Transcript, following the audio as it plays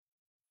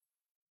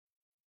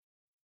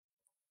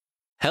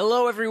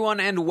Hello, everyone,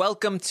 and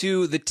welcome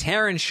to The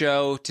Taryn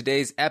Show.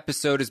 Today's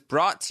episode is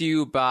brought to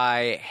you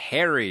by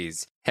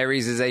Harry's.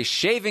 Harry's is a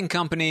shaving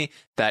company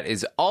that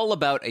is all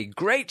about a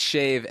great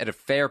shave at a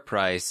fair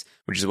price,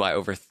 which is why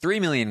over 3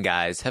 million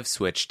guys have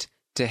switched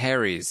to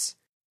Harry's.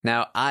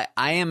 Now, I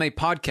am a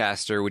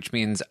podcaster, which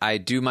means I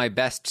do my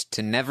best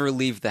to never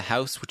leave the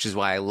house, which is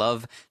why I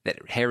love that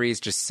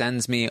Harry's just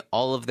sends me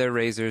all of their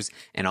razors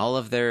and all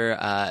of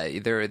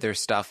their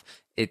stuff.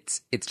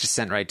 It's just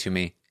sent right to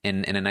me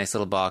in a nice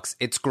little box.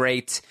 It's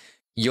great.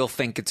 You'll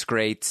think it's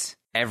great.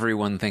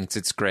 Everyone thinks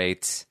it's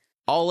great.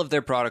 All of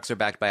their products are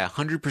backed by a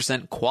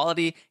 100%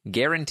 quality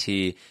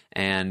guarantee,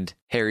 and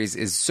Harry's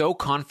is so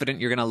confident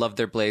you're going to love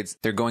their blades,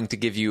 they're going to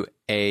give you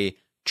a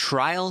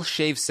trial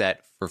shave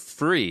set for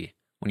free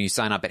when you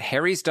sign up at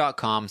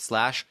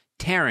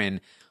harrys.com/Taryn.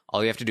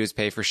 All you have to do is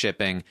pay for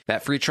shipping.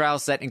 That free trial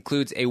set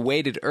includes a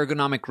weighted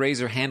ergonomic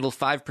razor handle,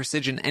 5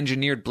 precision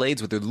engineered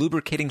blades with a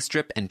lubricating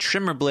strip and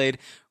trimmer blade,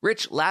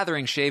 rich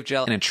lathering shave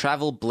gel, and a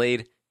travel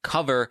blade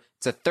cover.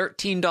 It's a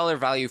 $13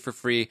 value for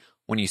free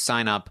when you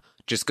sign up.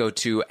 Just go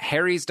to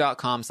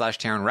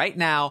harrys.com/Taryn right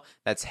now.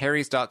 That's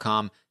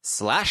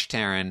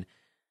harrys.com/Taryn.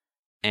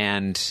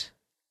 And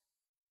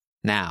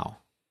now,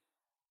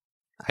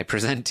 I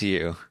present to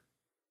you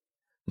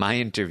my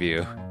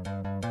interview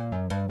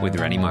with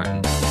Rennie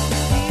Martin.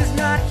 He's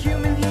not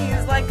human, he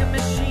is like a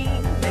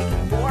machine,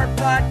 making more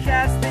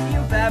podcasts than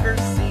you've ever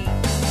seen.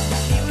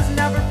 He was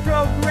never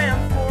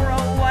programmed for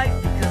a life,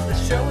 because the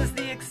show is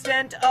the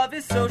extent of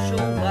his social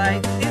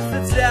life. It's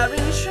the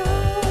Taryn Show,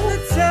 the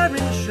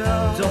Taryn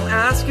Show. Don't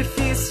ask if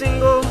he's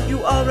single,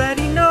 you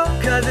already know,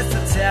 cause it's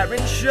the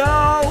Taryn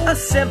Show. A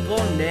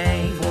simple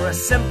name for a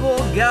simple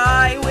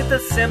guy with a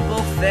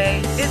simple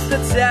face. It's the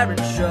Taryn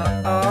Show.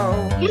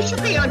 You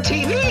should be on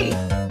TV.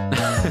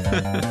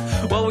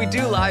 Well, we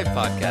do live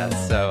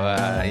podcasts, so,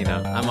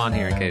 I'm on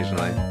here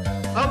occasionally.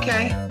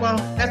 Okay, well,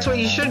 that's what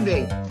you should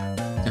be.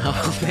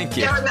 Oh, thank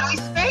you. You have a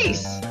nice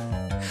face.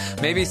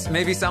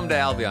 Maybe someday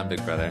I'll be on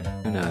Big Brother.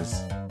 Who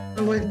knows?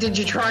 Did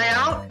you try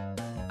out?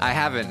 I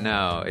haven't,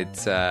 no.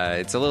 It's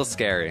a little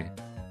scary.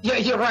 Yeah,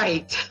 you're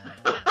right.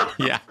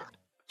 Yeah.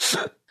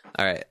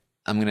 All right,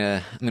 I'm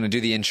gonna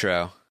do the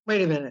intro.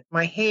 Wait a minute,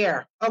 my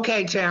hair.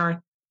 Okay,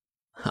 Taryn.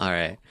 All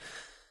right.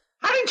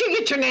 How did you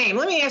get your name?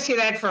 Let me ask you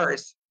that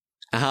first.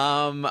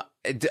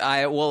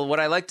 What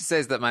I like to say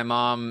is that my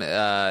mom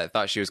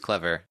thought she was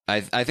clever.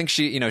 I think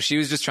she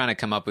was just trying to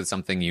come up with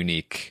something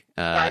unique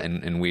Right.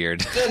 and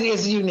weird. It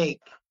is unique.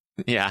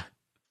 Yeah.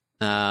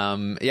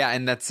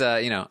 And that's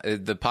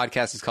the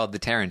podcast is called The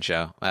Taryn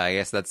Show. I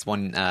guess that's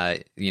one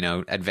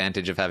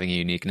advantage of having a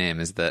unique name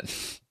is that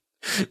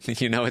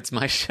it's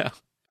my show. Are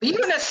you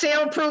in a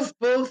soundproof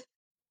booth?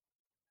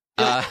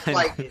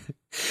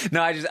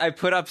 No, I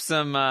put up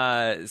some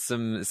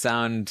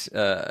sound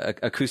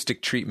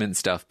acoustic treatment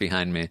stuff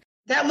behind me.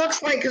 That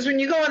looks like, because when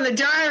you go in the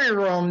diary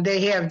room,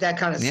 they have that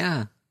kind of stuff.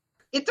 Yeah.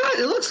 It does.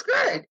 It looks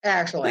good,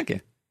 actually. Thank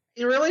you.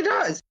 It really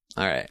does.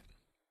 All right.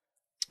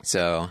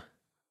 So,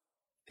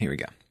 here we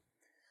go.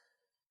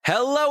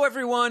 Hello,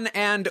 everyone,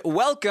 and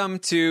welcome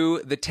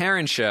to The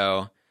Taryn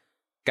Show.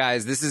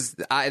 Guys, this is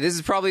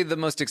probably the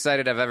most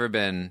excited I've ever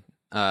been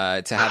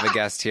to have a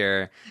guest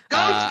here. Go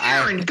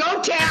Taryn!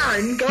 Go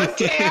Taryn! Go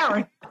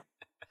Taryn!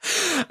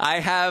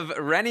 I have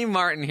Rennie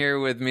Martin here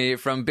with me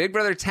from Big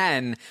Brother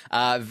 10.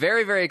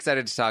 Very, very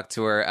excited to talk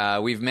to her.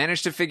 We've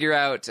managed to figure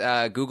out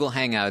Google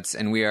Hangouts,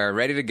 and we are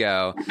ready to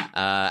go.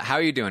 How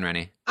are you doing,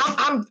 Rennie?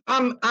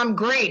 I'm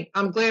great.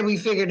 I'm glad we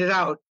figured it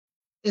out.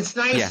 It's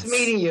nice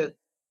meeting you.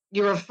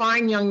 You're a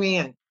fine young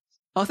man.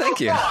 Oh,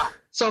 thank you.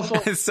 So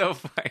far. So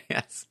far,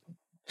 yes.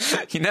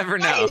 You never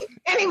know.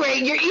 Anyway,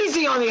 you're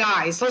easy on the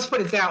eyes. Let's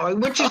put it that way,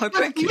 which is good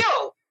for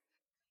you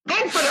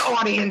and for the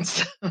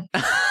audience.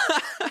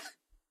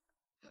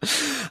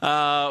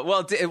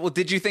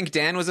 Did you think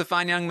Dan was a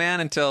fine young man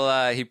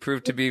until he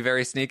proved to be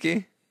very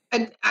sneaky?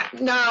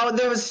 No,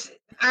 there was,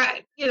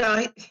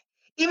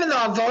 even though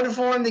I voted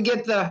for him to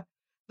get the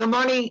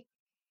money,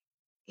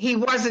 he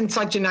wasn't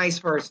such a nice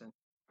person.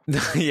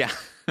 Yeah.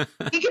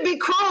 He could be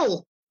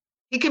cruel.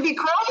 In real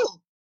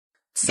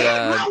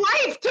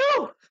life,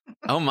 too.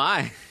 Oh,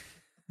 my.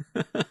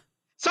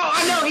 So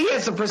I know he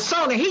has a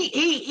persona.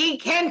 He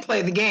can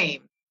play the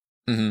game.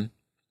 Mm-hmm.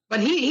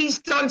 But he's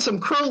done some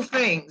cruel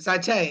things, I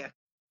tell you.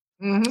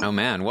 Mm-hmm. Oh,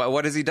 man.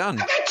 What has he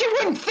done? I bet you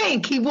wouldn't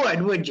think he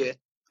would you?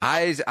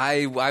 I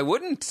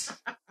wouldn't.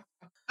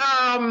 When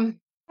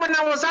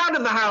I was out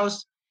of the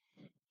house,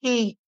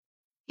 he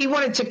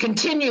wanted to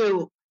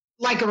continue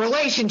like a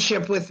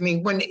relationship with me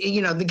when,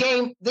 the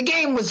game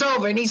was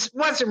over, and he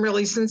wasn't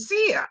really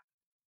sincere.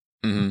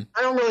 Mm-hmm.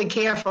 I don't really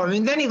care for him.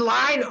 And then he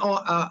lied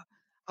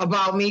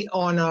about me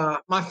on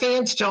my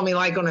fans told me,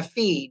 like, on a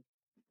feed.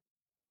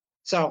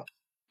 So.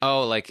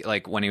 Oh,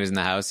 like when he was in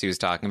the house, he was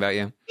talking about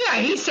you? Yeah,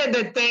 he said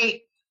that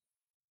they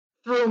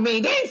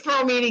didn't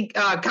throw me any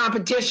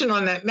competition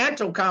on that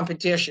mental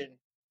competition.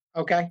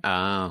 Okay?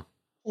 Oh.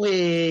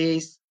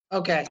 Please.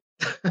 Okay.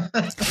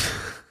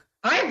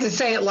 I have to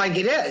say it like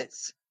it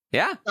is.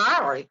 Yeah.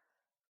 Sorry.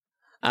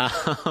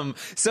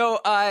 So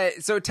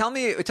tell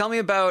me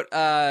about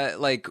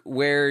like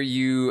where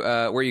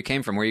you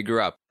came from, where you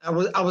grew up. I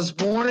was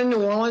born in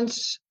New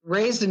Orleans,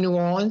 raised in New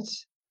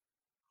Orleans,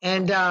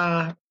 and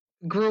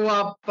grew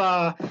up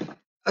a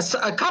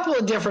couple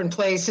of different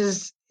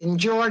places in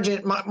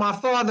Georgia. My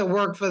father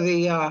worked for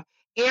the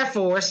Air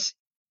Force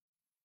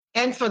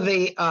and for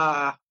the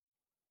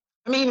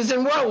he was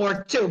in World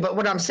War II, but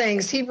what I'm saying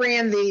is he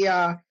ran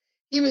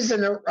he was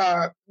in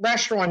the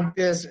restaurant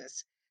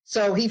business.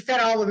 So he fed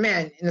all the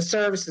men in the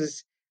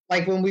services,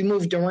 like when we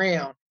moved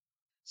around.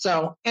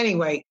 So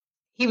anyway,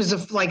 he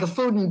was like a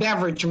food and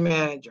beverage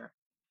manager.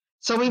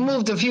 So we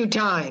moved a few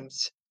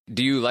times.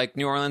 Do you like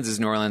New Orleans? Is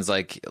New Orleans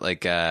like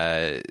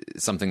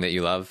something that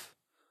you love?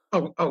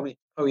 Oh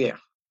yeah.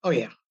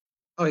 Yeah.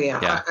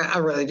 I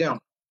really do.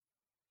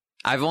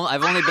 I've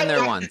only been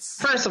there once.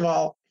 First of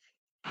all,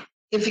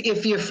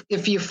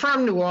 if you're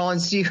from New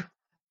Orleans,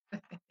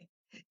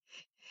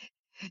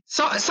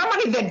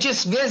 somebody that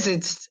just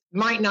visits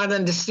might not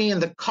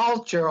understand the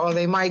culture, or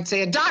they might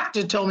say, a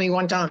doctor told me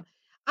one time,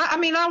 I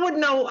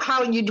wouldn't know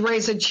how you'd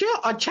raise a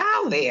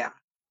child there,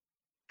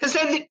 because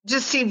they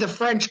just see the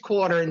French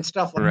Quarter and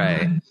stuff like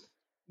that.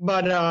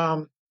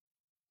 But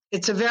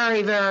it's a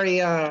very, very,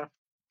 the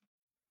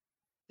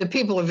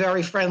people are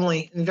very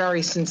friendly and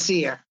very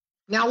sincere.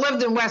 Now, I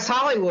lived in West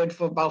Hollywood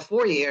for about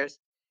 4 years,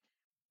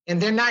 and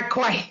they're not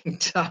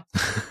quite,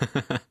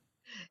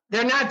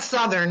 they're not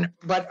Southern,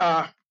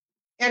 but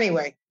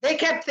anyway, they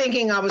kept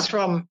thinking I was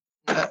from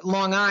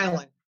Long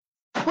Island,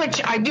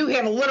 which I do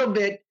have a little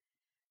bit.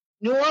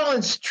 New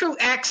Orleans' true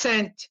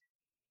accent,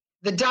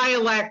 the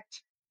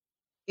dialect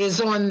is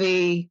on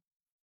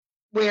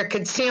where it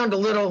could sound a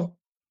little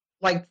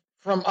like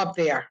from up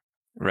there.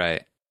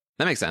 Right.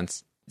 That makes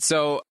sense.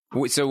 So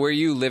were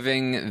you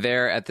living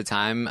there at the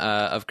time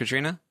of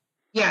Katrina?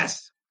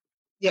 Yes.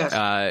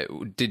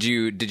 Did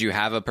you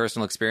have a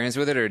personal experience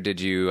with it, or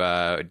did you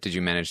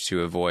manage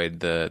to avoid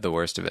the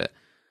worst of it?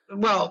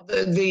 Well,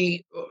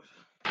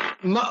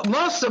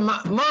 most of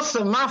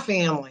my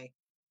family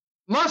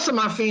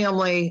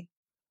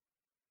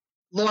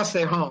lost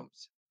their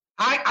homes.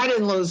 I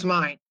didn't lose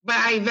mine, but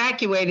I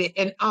evacuated,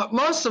 and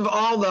most of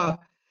all the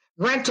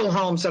rental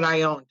homes that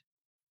I owned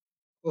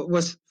it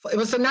was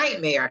a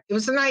nightmare. It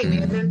was a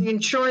nightmare. Mm-hmm. And the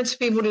insurance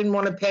people didn't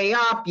want to pay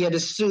up. You had to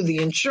sue the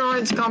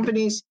insurance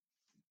companies.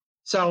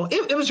 So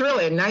it was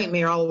really a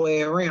nightmare all the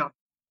way around.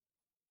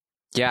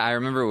 Yeah, I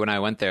remember when I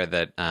went there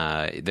that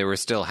there were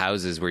still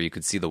houses where you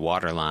could see the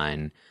water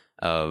line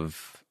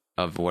of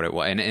what it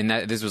was, and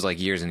this was like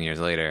years and years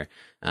later,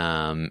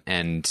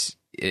 and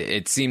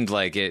it seemed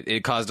like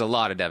it caused a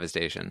lot of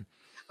devastation.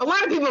 A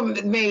lot of people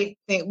may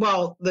think,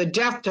 well, the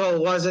death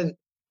toll wasn't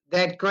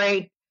that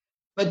great,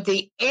 but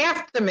the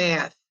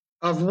aftermath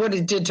of what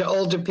it did to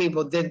older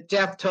people, the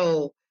death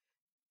toll,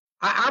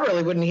 I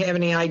really wouldn't have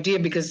any idea,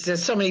 because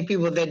there's so many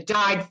people that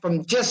died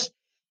from just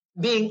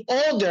being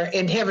older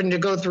and having to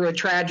go through a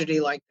tragedy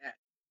like that.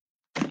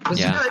 It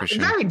was for sure.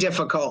 Very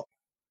difficult.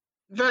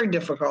 Very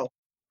difficult.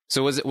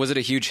 So was it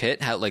a huge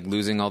hit? How, like,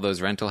 losing all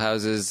those rental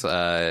houses?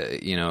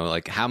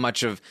 Like how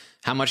much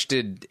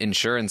did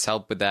insurance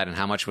help with that, and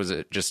how much was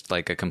it just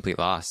like a complete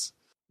loss?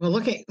 Well,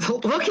 looking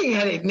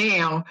at it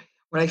now,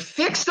 when I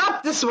fixed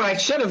up, this is what I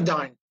should have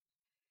done.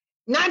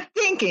 Not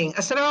thinking,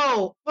 I said,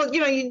 oh, well,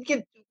 you'd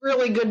get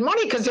really good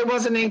money because there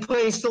wasn't any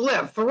place to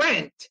live for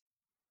rent.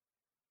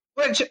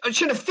 But I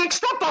should have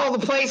fixed up all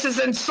the places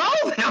and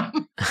sold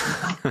them.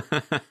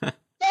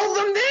 Sold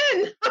them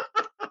then.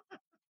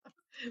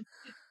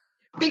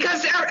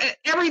 Because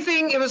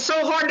everything, it was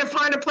so hard to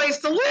find a place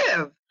to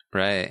live.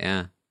 Right,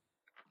 yeah.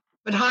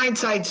 But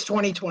hindsight's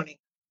 20/20.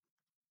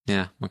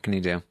 Yeah, what can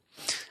you do?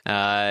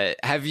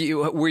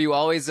 Were you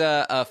always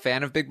a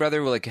fan of Big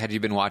Brother? Like, had you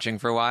been watching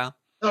for a while?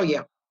 Oh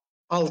yeah,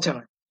 all the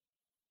time.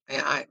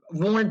 I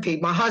warned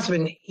people. My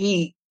husband,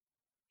 he's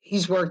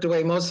worked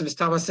away most of his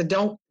time. I said,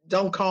 don't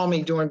call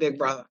me during Big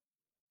Brother.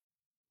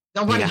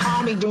 Nobody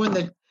call me during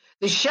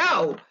the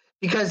show,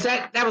 because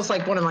that was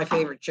like one of my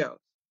favorite shows.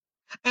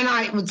 And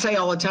I would say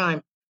all the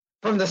time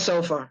from the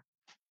sofa,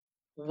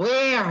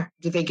 where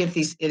did they get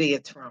these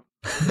idiots from?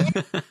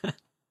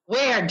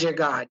 Where, dear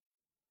God?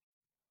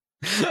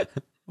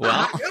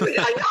 Well,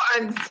 I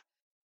know.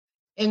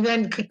 And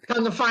then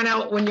come to find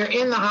out, when you're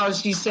in the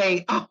house, you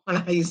say, oh, and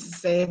I used to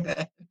say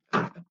that.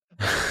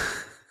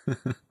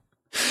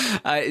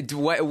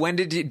 When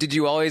did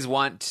you always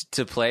want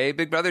to play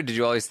Big Brother? Did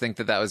you always think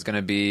that was going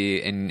to be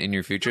in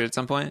your future at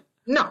some point?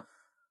 No,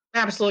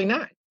 absolutely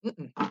not.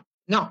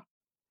 No,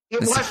 it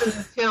wasn't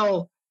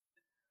until.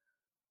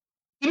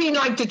 You mean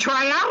like to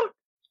try out?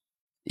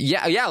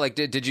 Yeah. Like,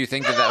 did you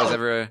think that was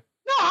ever?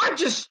 No, I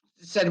just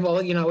said, well,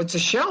 it's a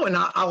show, and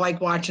I like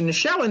watching the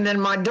show. And then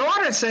my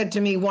daughter said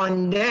to me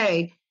one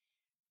day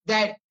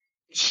that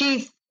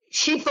she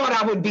thought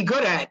I would be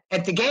good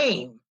at the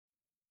game.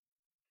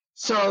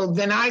 So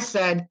then I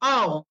said,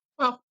 oh,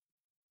 well,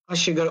 I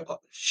should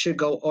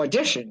go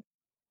audition.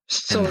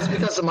 So it's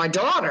because of my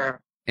daughter.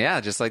 Yeah,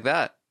 just like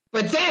that.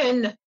 But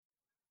then,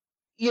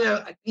 you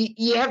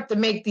have to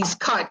make these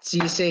cuts,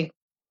 you see.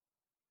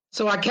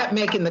 So I kept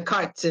making the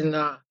cuts and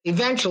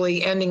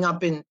eventually ending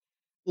up in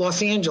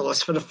Los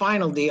Angeles for the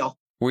final deal.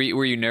 Were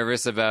you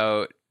nervous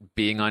about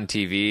being on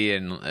TV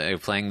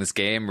and playing this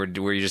game, or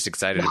were you just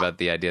excited about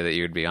the idea that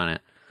you would be on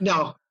it?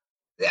 No.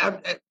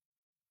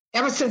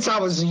 Ever since I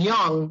was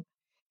young,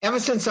 ever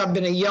since I've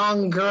been a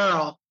young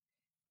girl,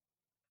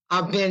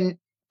 I've been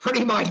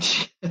pretty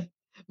much,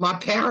 my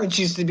parents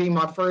used to be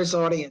my first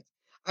audience.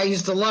 I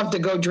used to love to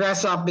go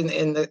dress up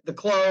in the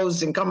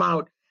clothes and come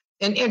out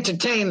and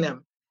entertain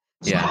them.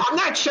 So Yeah. I'm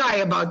not shy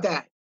about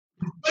that.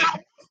 But I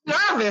was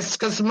nervous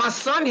because my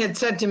son had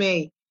said to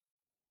me,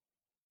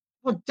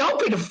 well, don't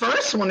be the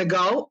first one to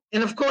go.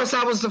 And of course,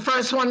 I was the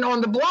first one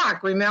on the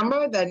block,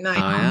 remember, that night? Oh,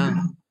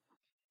 yeah.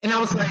 And I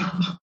was like,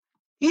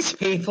 these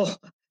people,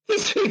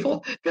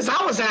 because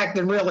I was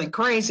acting really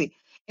crazy.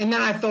 And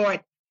then I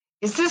thought,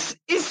 is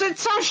it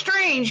so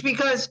strange?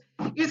 Because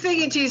you're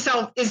thinking to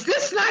yourself, is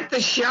this not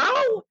the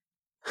show?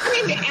 I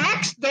mean,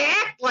 they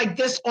act like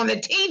this on the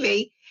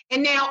TV,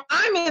 and now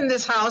I'm in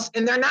this house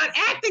and they're not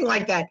acting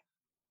like that.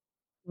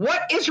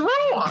 What is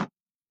wrong?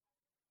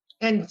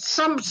 And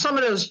some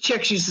of those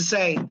chicks used to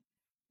say,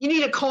 you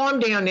need to calm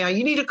down now.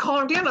 You need to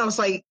calm down. I was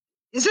like,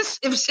 is this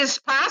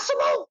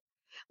possible?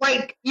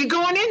 Like, you're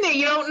going in there,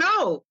 you don't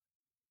know.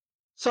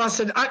 So I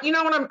said, you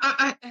know what?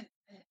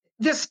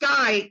 This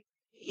guy,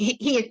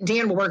 he and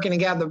Dan were working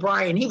together,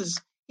 Brian, he was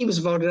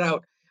voted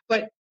out.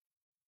 But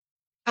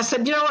I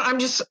said, you know what?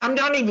 I'm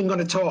not even going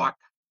to talk.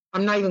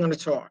 I'm not even going to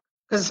talk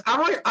because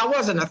I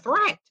wasn't a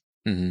threat.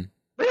 Mm-hmm.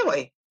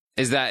 Really.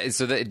 Is that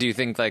so? Do you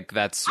think like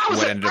that's I was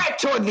what a ended up? threat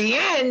toward the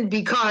end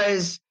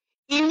because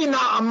even though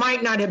I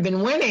might not have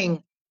been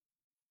winning,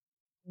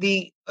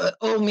 the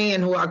old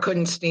man who I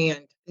couldn't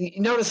stand.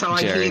 You notice how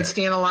I Jerry. can't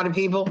stand a lot of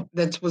people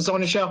that was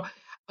on the show.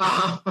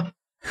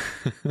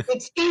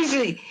 It's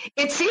easy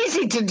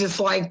to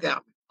dislike them.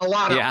 A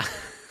lot of them.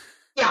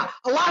 Yeah,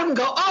 a lot of them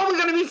go, oh, we're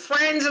going to be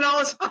friends and all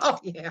this. Oh,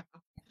 yeah.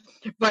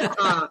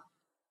 But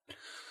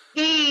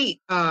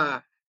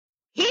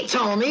he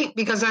told me,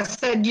 because I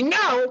said,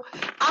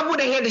 I would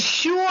have had a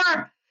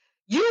sure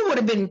you would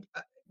have been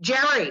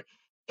Jerry.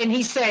 And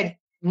he said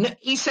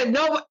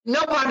no,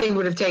 nobody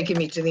would have taken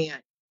me to the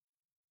end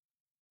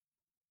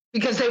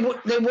because they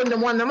wouldn't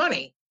have won the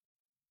money.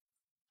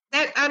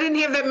 That I didn't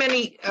have that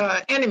many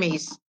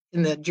enemies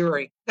in the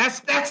jury.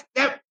 That's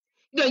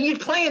you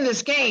play in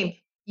this game.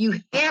 You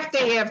have to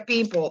have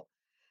people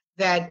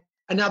that,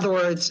 in other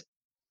words,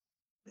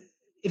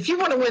 if you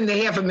want to win the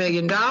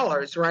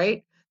 $500,000,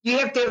 right? You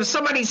have to have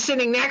somebody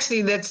sitting next to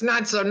you that's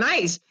not so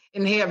nice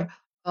and have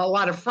a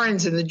lot of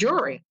friends in the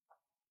jury.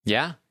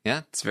 Yeah,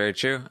 it's very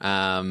true.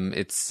 I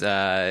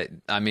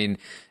think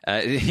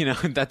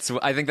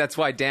that's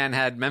why Dan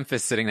had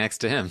Memphis sitting next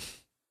to him.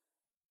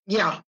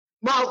 Yeah.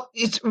 Well,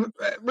 it's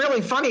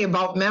really funny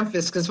about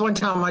Memphis because one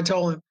time I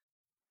told him,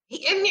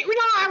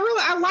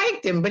 I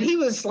liked him, but he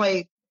was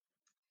like,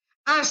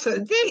 I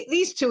said,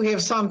 these two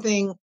have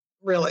something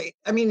really.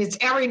 I mean, it's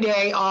every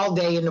day, all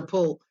day in the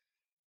pool.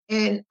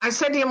 And I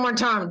said to him one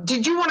time,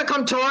 did you want to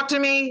come talk to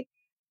me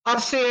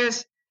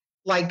upstairs?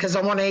 Like, because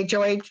I want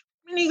HOH?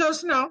 And he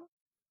goes, no.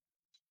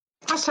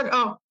 I said,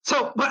 oh.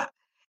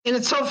 And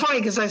it's so funny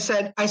because I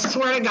said, I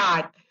swear to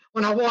God,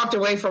 when I walked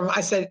away from him,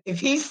 I said, if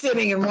he's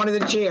sitting in one of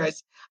the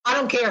chairs, I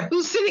don't care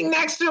who's sitting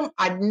next to him,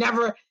 I'd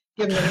never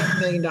give him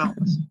 $1 million.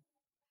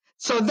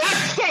 So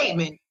that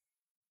statement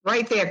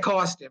right there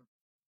cost him.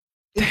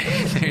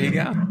 There you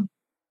go.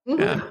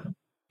 Mm-hmm. Yeah.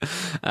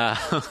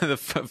 The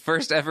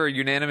first ever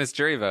unanimous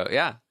jury vote.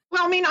 Yeah.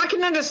 Well, I mean, I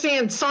can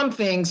understand some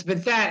things,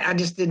 but that I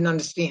just didn't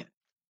understand.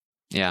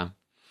 Yeah.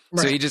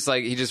 Right. So he just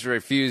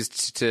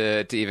refused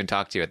to even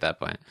talk to you at that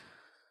point.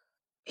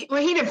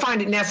 Well, he didn't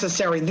find it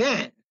necessary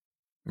then.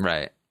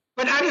 Right.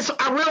 But I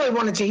really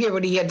wanted to hear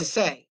what he had to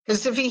say.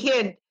 Because if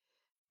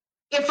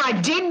I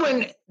did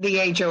win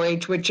the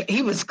HOH, which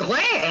he was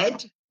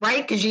glad,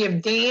 right? Because you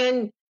have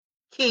Dan,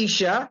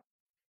 Keisha,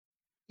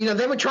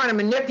 they were trying to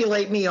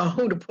manipulate me on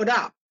who to put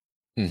up.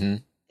 Mm-hmm.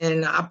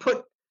 And I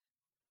put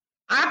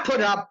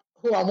up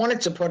who I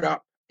wanted to put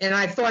up. And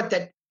I thought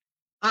that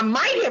I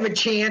might have a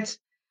chance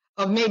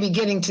of maybe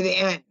getting to the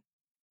end.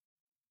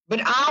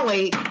 But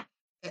Ollie,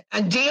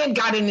 and Dan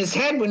got in his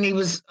head when he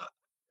was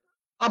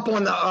up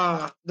on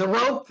the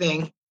rope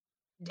thing.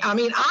 I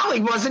mean,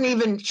 Ollie wasn't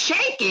even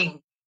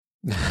shaking.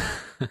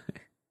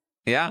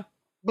 Yeah.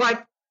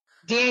 But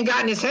Dan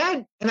got in his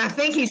head. And I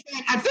think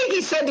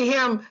he said to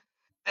him,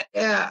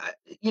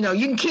 you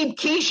can keep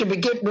Keisha,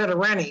 but get rid of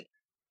Rennie.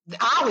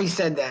 Ollie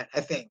said that,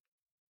 I think.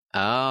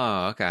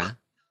 Oh, okay.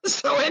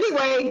 So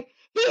anyway,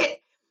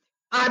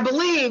 I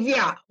believe,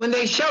 when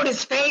they showed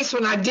his face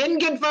when I didn't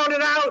get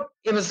voted out,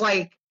 it was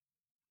like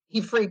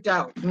he freaked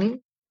out. Hmm?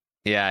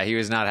 Yeah, he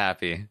was not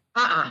happy.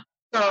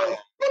 So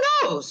who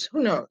knows?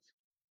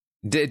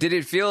 Did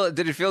it feel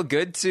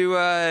good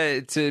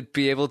to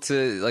be able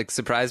to like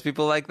surprise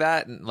people like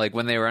that, like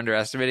when they were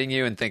underestimating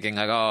you and thinking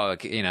like, oh,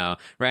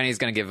 Rennie's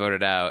gonna get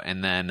voted out,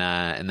 and then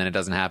it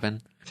doesn't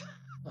happen?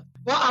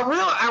 Well,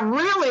 I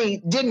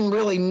really didn't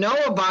really know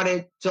about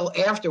it till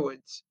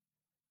afterwards.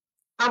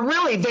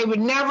 they would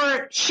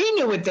never, she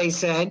knew what they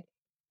said,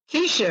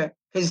 Keisha,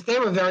 because they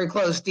were very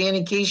close, Dan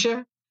and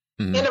Keisha.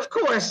 Mhm. And of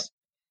course,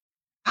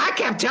 I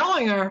kept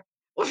telling her,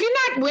 well, if you're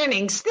not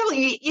winning, still,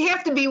 you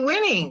have to be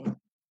winning.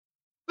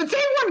 But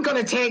they weren't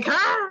going to take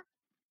her.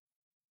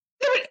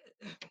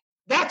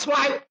 That's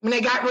why when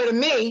they got rid of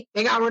me,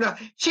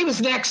 she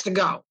was next to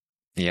go.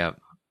 Yep.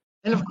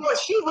 And of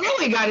course, she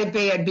really got it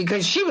bad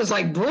because she was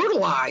like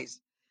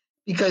brutalized.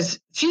 Because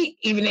she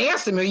even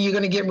asked him, are you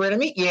going to get rid of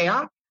me?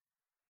 Yeah.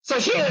 So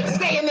she had to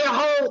stay in there a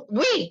whole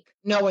week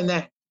knowing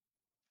that.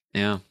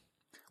 Yeah.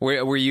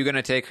 Were you going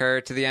to take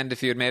her to the end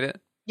if you had made it?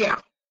 Yeah.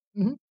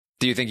 Mm-hmm.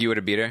 Do you think you would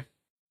have beat her?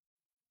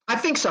 I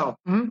think so.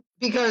 Mm-hmm.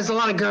 Because a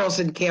lot of girls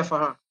didn't care for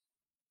her.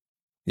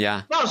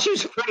 Yeah. Well, she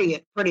was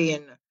pretty.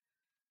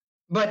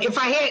 But if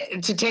I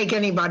had to take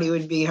anybody, it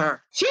would be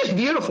her. She was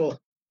beautiful.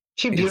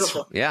 She's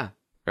beautiful. Yeah,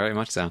 very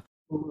much so.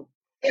 Mm-hmm.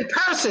 In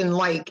person,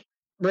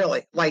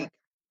 really,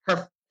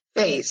 her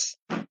face.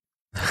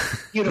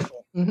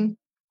 Beautiful. Mm-hmm.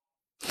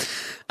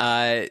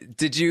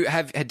 Did you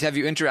have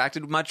you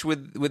interacted much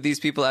with these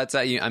people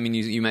outside?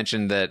 You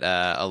mentioned that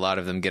a lot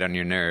of them get on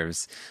your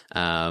nerves.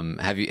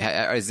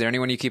 Is there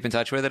anyone you keep in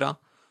touch with at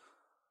all?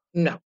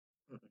 No.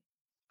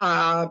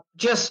 I've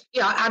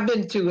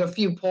been to a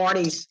few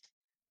parties,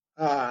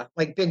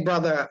 like Big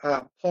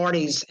Brother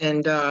parties,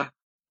 and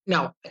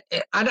no,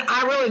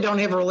 I really don't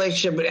have a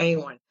relationship with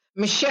anyone.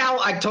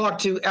 Michelle, I talk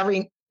to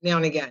every now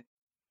and again.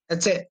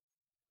 That's it.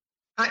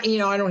 I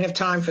don't have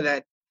time for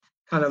that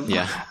kind of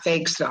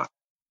fake stuff.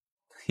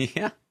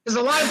 Yeah. Because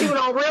a lot of people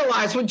don't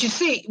realize what you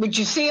see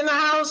in the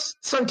house.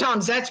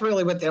 Sometimes that's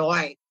really what they're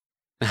like.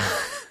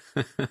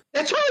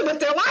 That's really what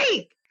they're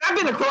like. I've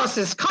been across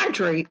this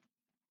country.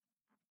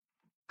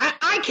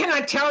 I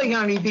cannot tell you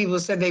how many people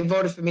said they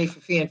voted for me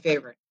for fan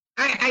favorite.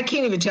 I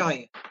can't even tell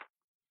you.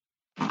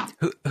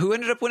 Who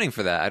ended up winning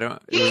for that? Was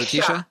it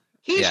Keisha?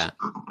 Yeah.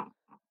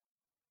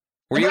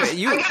 I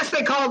guess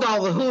they called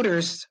all the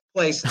Hooters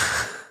places.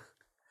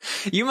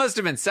 You must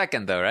have been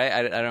second, though, right?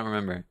 I don't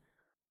remember.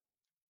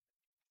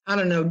 I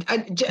don't know.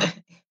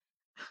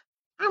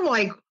 I'm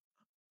like,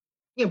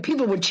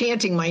 people were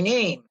chanting my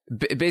name.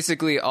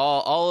 Basically,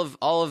 all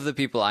of the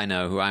people I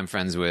know who I'm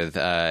friends with,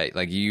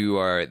 you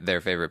are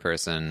their favorite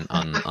person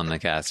on the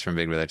cast from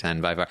Big Brother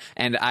 10 by far.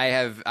 And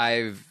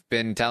I've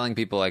been telling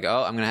people like,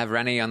 oh, I'm gonna have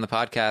Rennie on the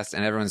podcast,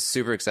 and everyone's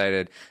super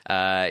excited.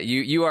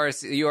 You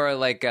are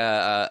like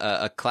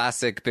a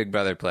classic Big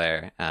Brother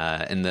player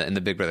in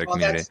the Big Brother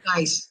community. That's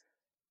nice.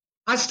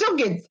 I still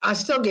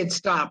get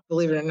stopped,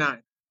 believe it or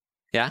not.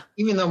 Yeah.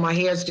 Even though my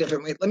hair's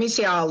different. Let me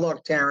see how I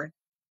look, Taryn.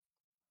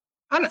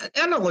 I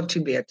don't look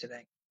too bad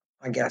today,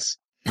 I guess.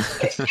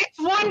 It's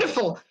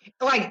wonderful.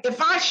 Like,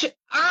 if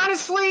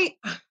honestly,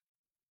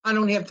 I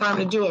don't have time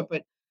to do it,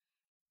 but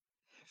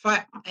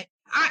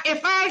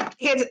if I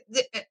had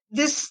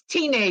this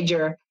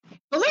teenager,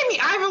 believe me,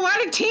 I have a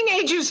lot of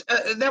teenagers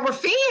that were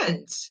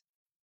fans.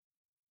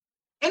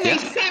 And they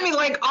sent me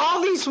like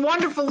all these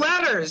wonderful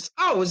letters.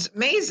 Oh, it was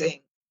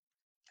amazing.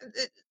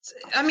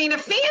 A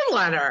fan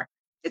letter.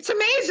 It's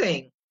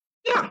amazing.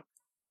 Yeah.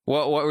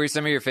 What were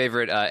some of your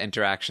favorite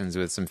interactions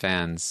with some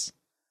fans?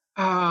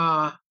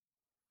 I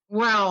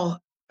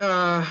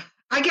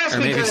guess or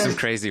maybe some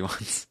crazy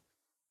ones.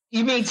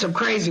 You mean some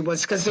crazy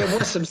ones because there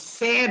were some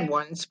sad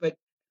ones, but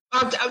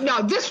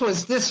no, this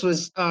was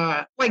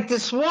like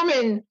this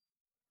woman.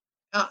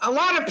 A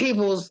lot of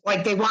people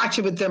they watch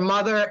it with their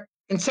mother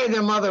and say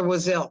their mother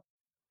was ill.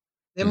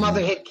 Their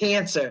mother had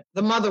cancer.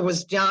 The mother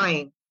was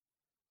dying,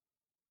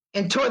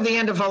 and toward the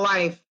end of her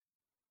life,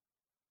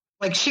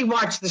 she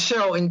watched the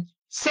show and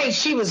say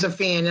she was a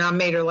fan, and I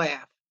made her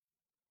laugh.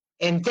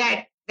 And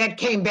that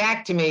came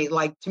back to me.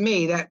 To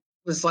me, that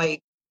was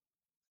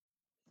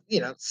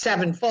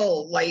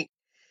sevenfold.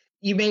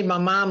 You made my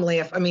mom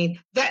laugh.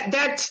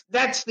 That's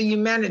the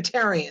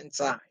humanitarian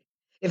side.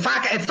 If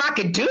I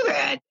could do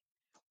that,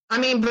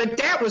 but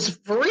that was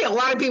for real. A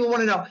lot of people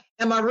want to know,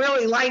 am I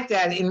really like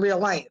that in real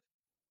life?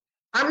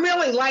 I'm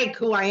really like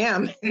who I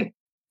am.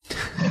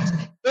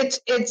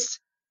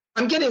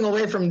 I'm getting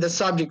away from the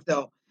subject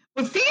though.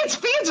 But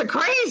fans are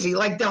crazy.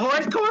 Like the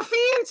hardcore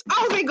fans,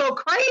 they go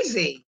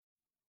crazy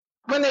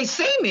when they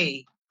see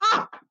me.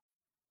 Oh,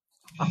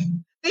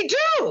 they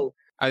do.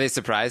 Are they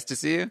surprised to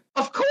see you?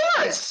 Of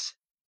course.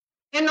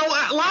 And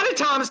a lot of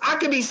times I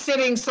could be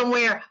sitting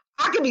somewhere.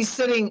 I could be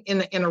sitting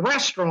in a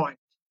restaurant,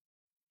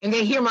 and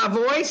they hear my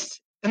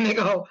voice, and they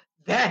go,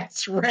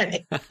 "That's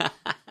Rennie."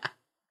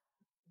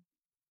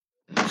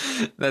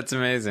 That's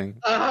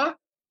amazing.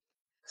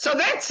 So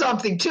that's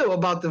something too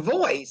about the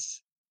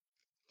voice.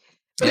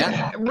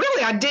 Yeah.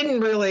 Really, I didn't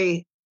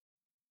really.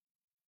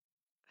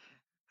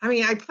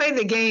 I played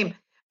the game,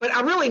 but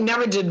I really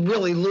never did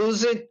really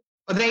lose it.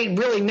 Or they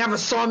really never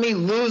saw me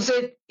lose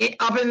it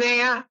up in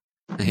there.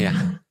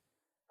 Yeah.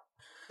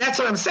 That's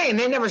what I'm saying.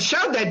 They never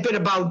showed that bit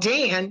about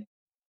Dan.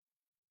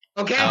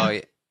 Okay.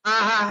 Oh,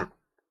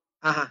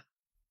 yeah.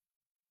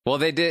 Well,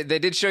 they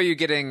did show you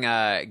getting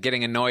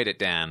annoyed at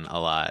Dan a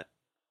lot.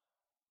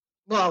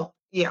 Well,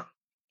 yeah.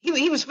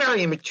 He was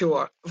very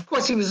immature. Of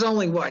course, he was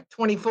only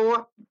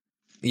 24?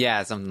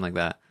 Yeah, something like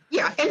that.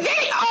 Yeah, and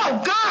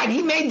oh God,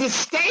 he made this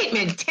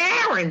statement,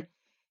 Taryn.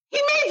 He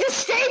made this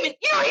statement.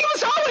 He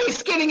was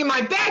always getting in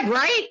my bed,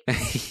 right?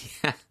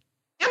 Yeah.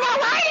 Am I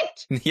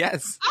right?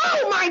 Yes.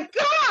 Oh my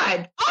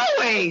God,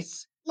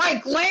 always.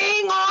 Like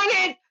laying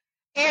on it,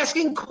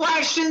 asking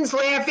questions,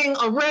 laughing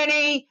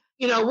already.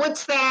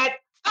 What's that?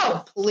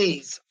 Oh,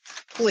 please.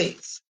 Do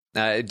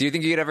you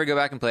think you could ever go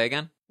back and play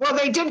again? Well,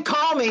 they did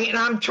call me, and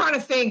I'm trying to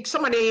think.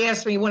 Somebody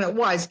asked me when it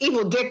was.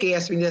 Evil Dick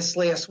asked me this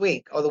last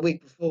week or the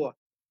week before.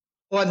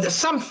 Or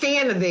some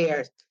fan of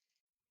theirs.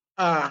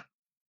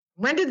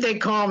 When did they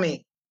call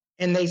me?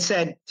 And they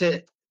said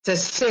to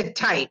sit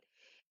tight.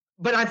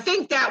 But I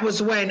think that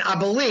was when, I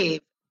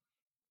believe,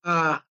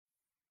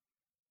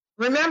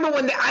 remember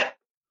when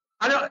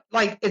I don't,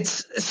 like,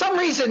 it's some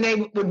reason they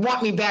would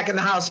want me back in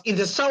the house.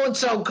 Either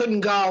so-and-so couldn't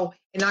go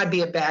and I'd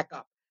be a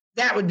backup.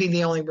 That would be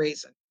the only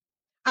reason.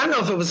 I don't know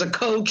if it was a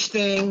coach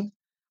thing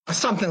or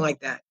something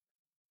like that.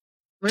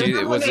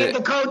 Remember when they had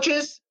the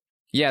coaches?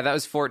 Yeah, that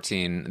was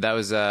 14. That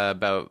was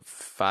about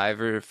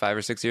 5 or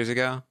 6 years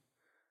ago.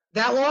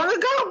 That long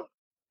ago?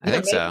 I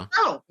think so.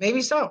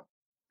 Maybe so.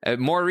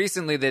 More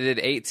recently, they did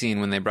 18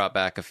 when they brought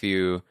back a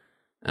few.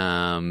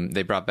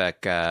 They brought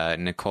back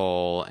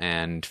Nicole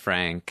and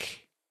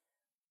Frank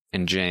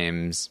and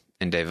James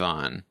and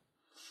Davon.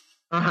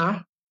 Uh-huh.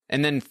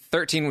 And then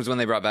 13 was when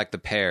they brought back the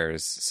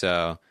pairs.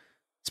 So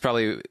it's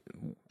probably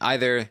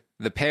either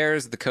the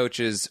pairs, the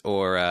coaches,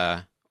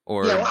 or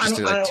just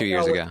like 2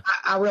 years ago.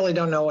 I really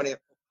don't know what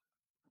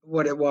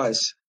it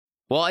was.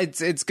 Well,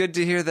 it's good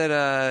to hear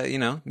that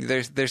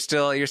you're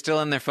still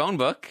in their phone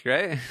book,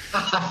 right?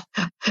 I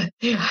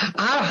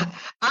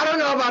don't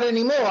know about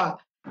anymore,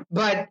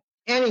 but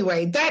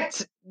anyway,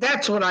 that's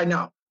what I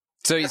know.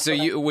 So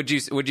would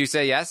you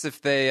say yes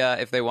if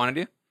they wanted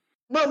you?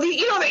 Well,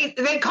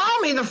 they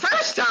called me the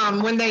first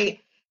time when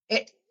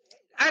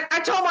I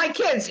told my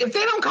kids, if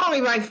they don't call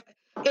me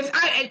if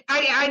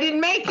I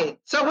didn't make it.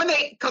 So when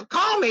they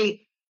call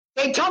me,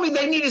 they told me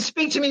they needed to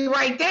speak to me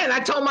right then. I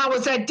told them I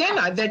was at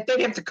dinner, that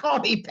they'd have to call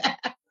me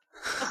back.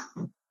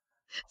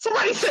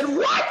 Somebody said,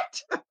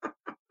 what?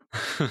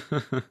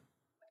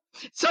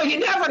 So you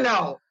never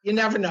know.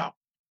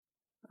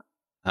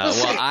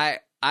 Well,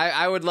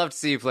 I would love to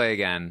see you play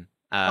again.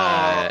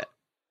 I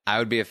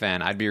would be a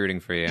fan. I'd be rooting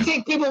for you. You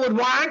think people would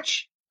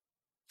watch?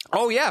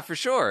 Oh, yeah, for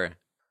sure.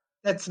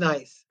 That's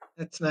nice.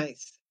 It's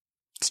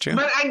true.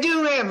 But I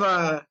do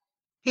have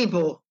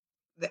people,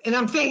 and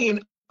I'm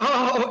thinking,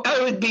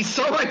 it would be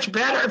so much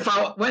better if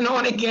I went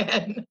on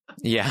again.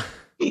 Yeah.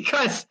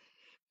 Because,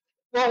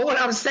 well, what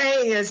I'm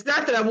saying is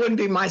not that I wouldn't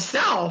be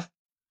myself,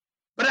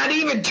 but I'd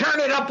even turn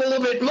it up a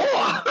little bit more.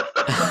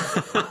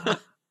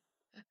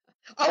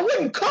 I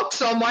wouldn't cook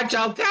so much,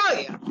 I'll tell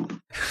you.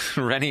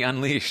 Rennie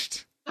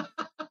Unleashed.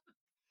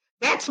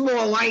 That's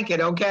more like it,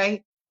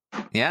 okay?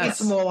 Yes.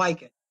 That's more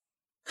like it.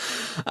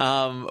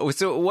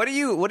 So what do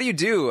you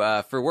do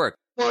for work?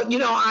 Well,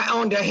 I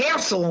owned a hair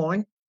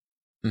salon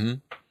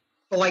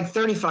for like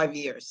 35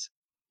 years.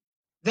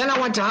 Then I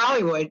went to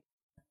Hollywood.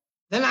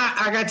 Then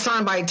I got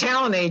signed by a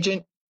talent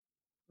agent,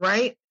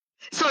 right?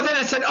 So then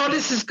I said,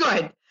 this is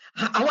good.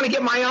 I want to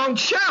get my own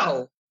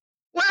show.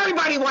 Well,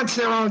 everybody wants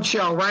their own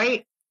show,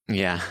 right?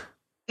 Yeah.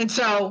 And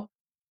so,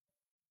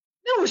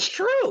 no, it was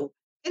true.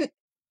 And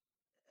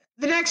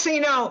the next thing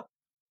you know,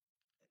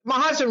 my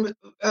husband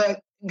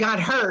got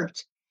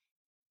hurt.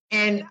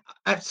 And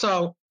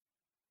so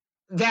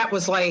that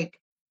was like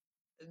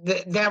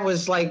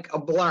a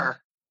blur.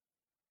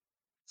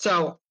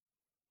 So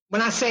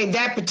when I say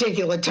that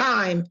particular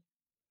time,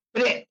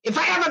 but if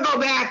I ever go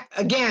back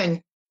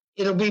again,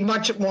 it'll be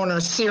much more on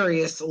a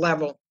serious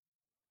level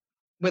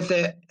with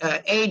an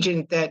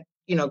agent that,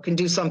 can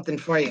do something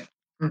for you.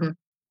 Mm-hmm.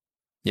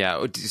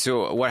 Yeah.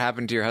 So what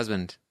happened to your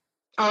husband?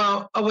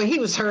 Well, he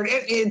was hurt.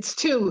 It's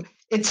too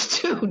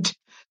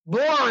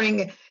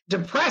boring,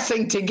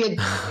 depressing to get,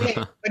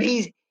 but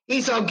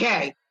he's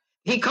okay.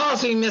 He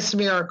calls me Miss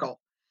Miracle,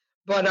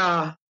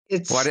 but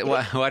it's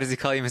why does he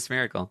call you Miss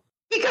Miracle?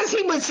 Because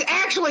he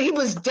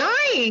was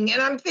dying,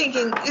 and I'm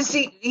thinking,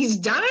 he's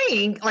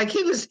dying? Like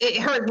it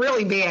hurt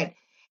really bad,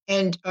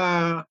 and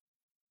I'm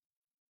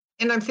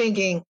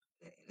thinking,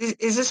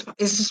 is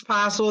this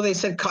possible? They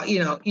said,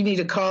 you need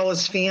to call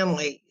his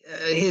family,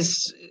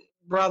 his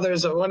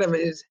brothers or whatever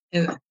it is.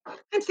 And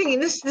I'm thinking,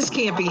 this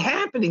can't be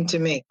happening to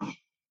me.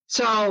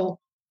 So,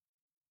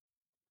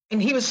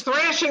 and he was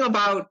thrashing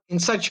about in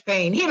such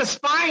pain. He had a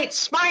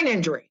spine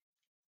injury.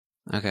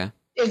 Okay.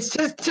 It's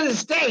to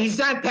this day, he's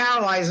not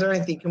paralyzed or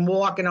anything, he can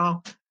walk and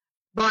all.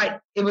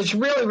 But it was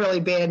really,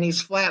 really bad, and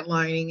he's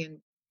flatlining. And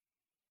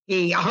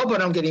I hope I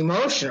don't get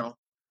emotional,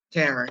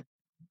 Taryn.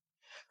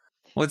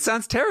 Well, it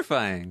sounds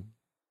terrifying.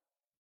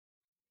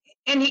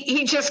 And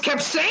he just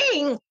kept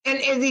saying,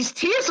 and these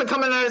tears were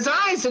coming out of his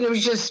eyes, and it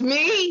was just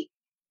me.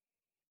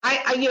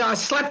 I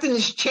slept in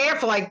this chair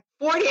for like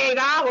 48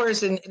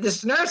 hours, and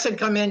this nurse had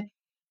come in,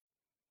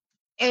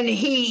 and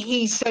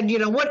he said,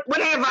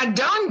 what have I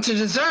done to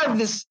deserve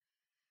this?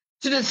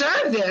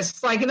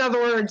 Like, in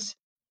other words,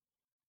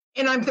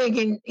 And I'm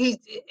thinking,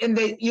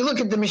 you look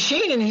at the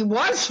machine and he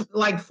was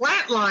like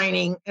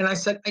flatlining. And I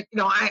said,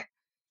 I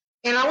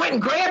went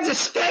and grabbed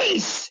his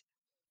face.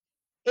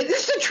 And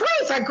this is the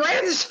truth. I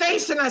grabbed his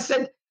face and I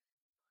said,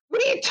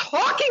 what are you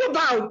talking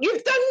about?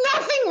 You've done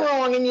nothing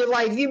wrong in your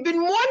life. You've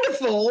been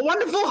wonderful, a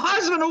wonderful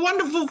husband, a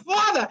wonderful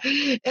father.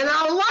 And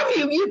I love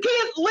you. You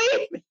can't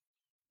leave me.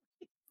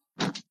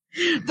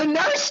 The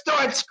nurse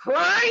starts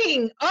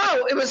crying.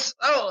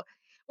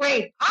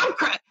 Wait, I'm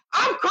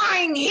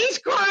crying. He's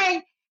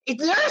crying. The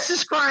nurse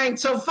is crying.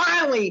 So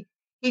finally,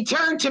 he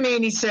turned to me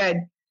and he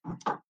said,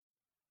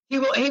 he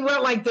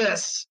went like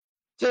this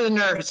to the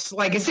nurse,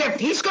 like as if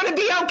he's going to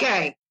be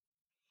okay.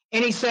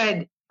 And he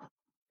said,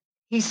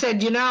 he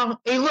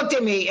looked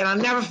at me and I'll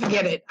never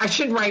forget it. I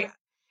should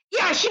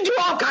do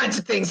all kinds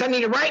of things. I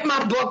need to write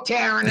my book,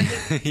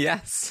 Taryn.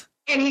 Yes.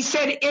 And he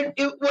said,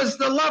 it was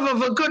the love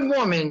of a good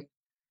woman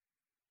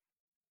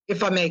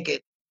if I make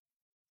it.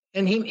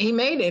 And he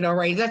made it, all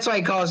right. That's why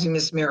he calls me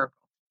Miss Miracle.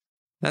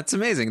 That's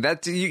amazing.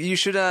 That you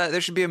should there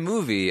should be a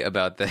movie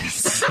about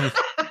this.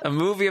 A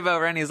movie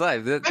about Rennie's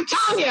life. I'm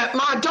telling you,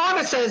 my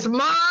daughter says,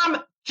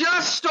 Mom,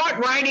 just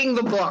start writing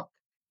the book.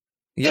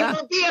 Yeah.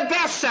 It will be a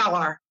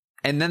bestseller.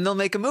 And then they'll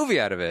make a movie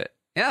out of it.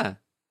 Yeah.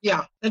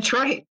 Yeah, that's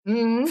right.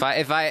 Mm-hmm.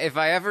 If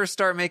I ever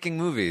start making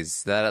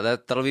movies,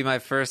 that'll be my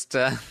first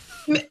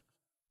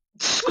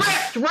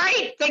script,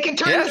 right? They can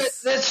turn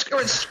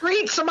the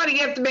screen. Somebody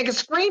have to make a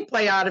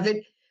screenplay out of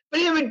it. But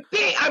it would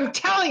be, I'm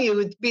telling you,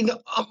 it'd be the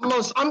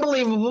most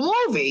unbelievable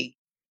movie.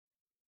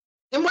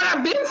 And what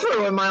I've been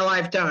through in my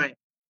lifetime.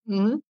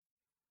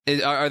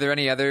 Mm-hmm. Are there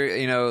any other,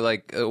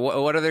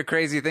 what other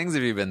crazy things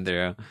have you been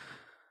through?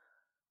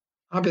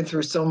 I've been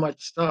through so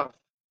much stuff.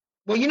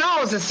 Well, I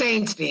was a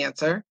Saints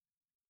dancer,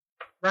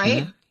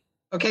 right?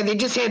 Mm-hmm. Okay, they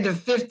just had the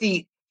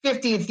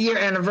 50th year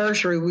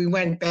anniversary. We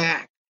went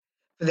back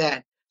for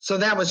that. So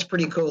that was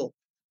pretty cool.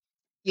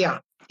 Yeah.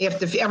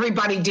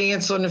 Everybody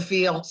danced on the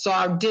field, so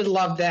I did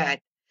love that.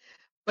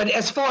 But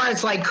as far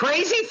as like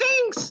crazy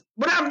things,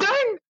 what I've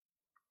done?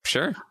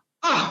 Sure.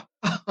 Oh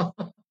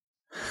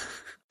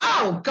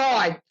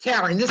God,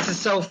 Taryn, this is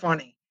so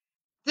funny.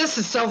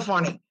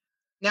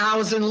 Now, I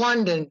was in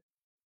London,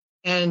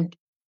 and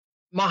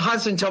my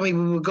husband told me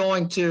we were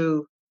going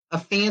to a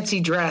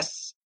fancy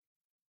dress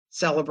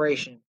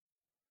celebration.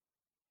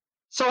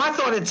 So I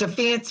thought it's a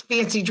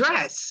fancy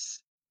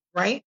dress,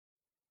 right?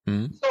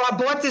 Mm-hmm. So I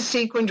bought this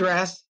sequin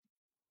dress,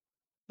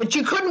 but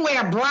you couldn't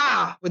wear a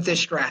bra with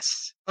this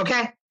dress,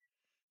 okay?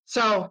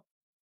 So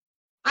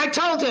I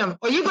told him,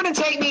 are you going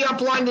to take me up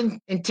London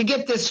and to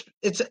get this?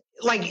 It's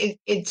like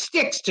it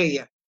sticks to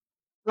you,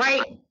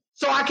 right?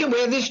 So I can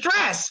wear this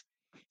dress.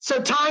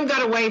 So time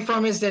got away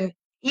from us, and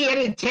he had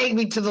to take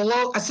me to the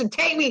local. I said,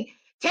 take me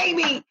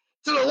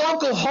to the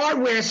local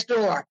hardware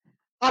store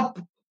up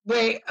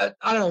where,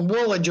 I don't know,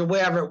 Woolwich or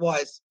wherever it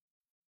was,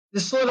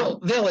 this little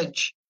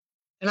village.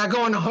 And I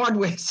go in the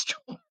hardware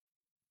store,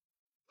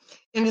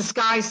 and this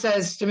guy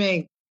says to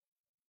me,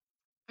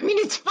 I mean,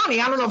 it's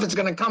funny. I don't know if it's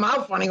going to come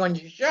out funny on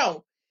your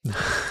show.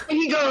 And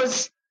he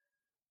goes,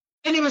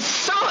 and it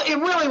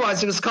really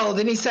was. It was cold.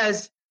 And he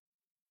says,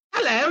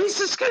 hello. He's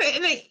just going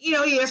to,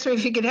 he asked me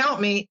if he could help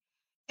me.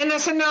 And I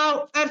said,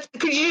 no,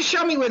 could you just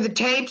show me where the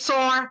tapes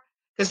are?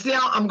 Because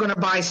now I'm going to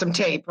buy some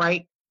tape,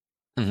 right?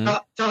 Mm-hmm.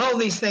 To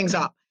hold these things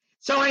up.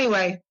 So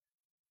anyway,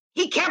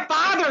 he kept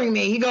bothering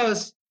me. He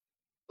goes,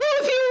 well,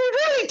 if you would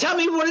really tell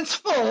me what it's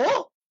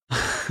for.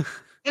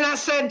 And I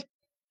said,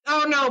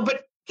 oh, no,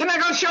 but can I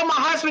go show my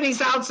husband?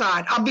 He's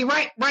outside. I'll be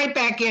right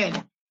back in.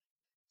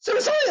 So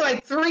it's only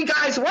like 3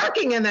 guys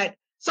working in that.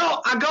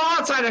 So I go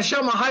outside, I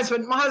show my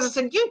husband. My husband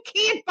said, you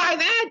can't buy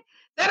that.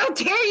 That'll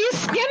tear your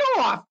skin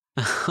off.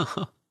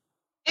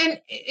 And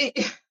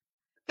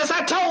because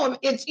I told him,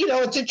 it's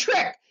a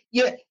trick.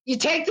 You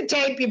take the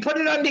tape, you put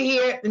it under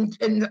here.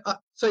 And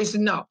so he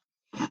said, no.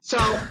 So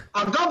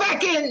I'll go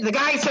back in. The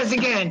guy says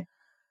again,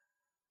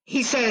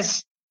 he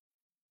says,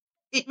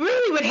 it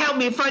really would help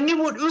me if I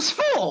knew what it was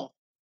for.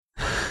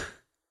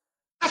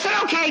 I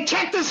said, okay,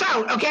 check this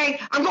out, okay?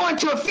 I'm going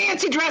to a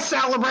fancy dress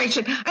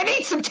celebration. I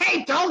need some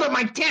tape to hold up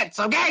my tits,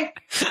 okay?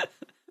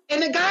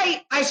 And the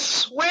guy, I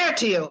swear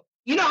to you,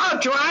 you know how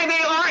dry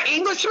they are,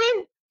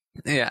 Englishmen?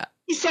 Yeah.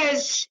 He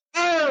says,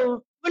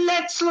 oh, well,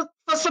 let's look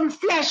for some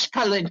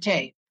flesh-colored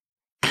tape.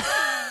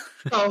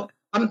 So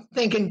I'm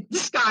thinking,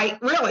 this guy,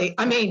 really,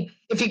 I mean,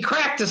 if he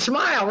cracked a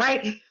smile,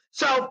 right?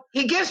 So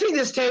he gives me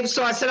this tape,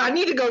 so I said, I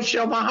need to go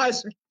show my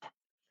husband.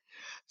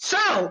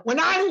 So when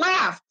I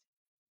left,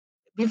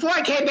 before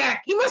I came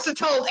back, he must have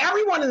told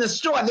everyone in the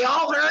store. They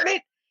all heard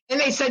it, and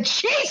they said,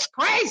 she's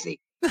crazy.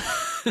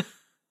 But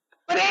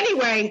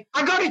anyway,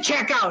 I go to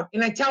check out,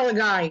 and I tell the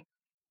guy,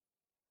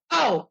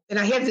 oh, and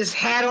I had this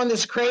hat on,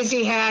 this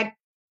crazy hat,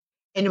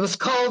 and it was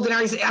cold, and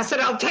I said,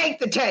 I'll take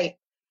the tape.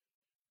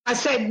 I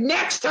said,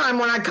 next time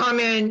when I come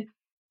in,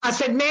 I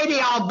said, maybe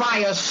I'll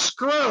buy a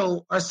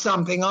screw or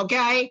something,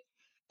 okay?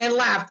 And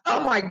laughed.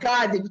 Oh, my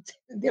God,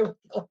 they were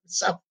killing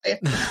themselves.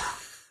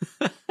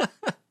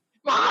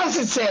 My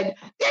husband said,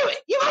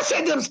 you must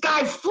have those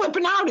guys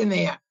flipping out in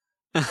there.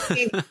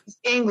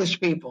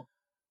 English people.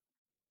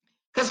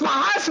 because my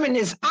husband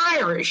is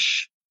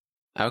Irish,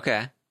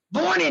 Okay.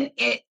 born in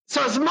it.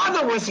 So his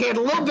mother he had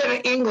a little bit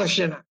of English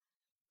in her.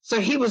 So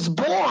he was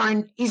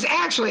born, he's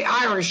actually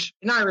Irish,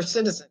 an Irish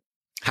citizen.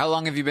 How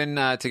long have you been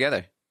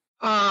together?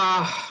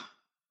 How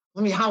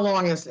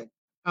long is it?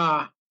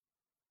 I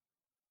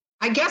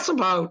guess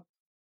about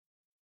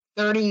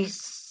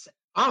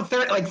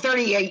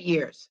 38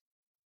 years.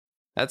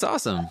 That's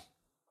awesome.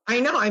 I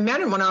know. I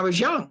met him when I was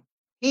young.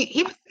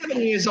 He was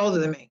 7 years older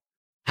than me.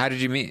 How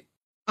did you meet?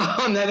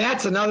 Oh, now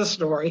that's another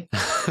story.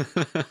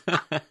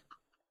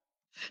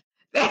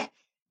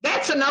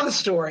 That's another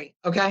story.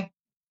 Okay.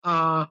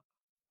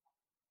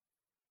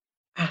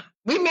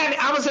 We met.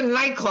 I was in a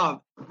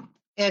nightclub,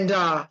 and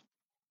I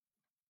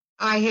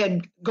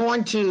had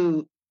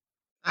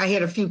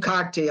a few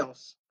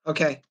cocktails.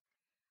 Okay,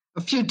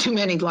 a few too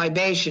many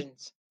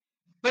libations.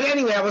 But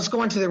anyway, I was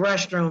going to the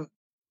restroom,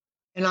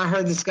 and I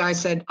heard this guy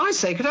said, "I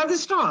say, could I have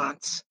this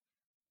dance?"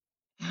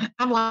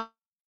 I'm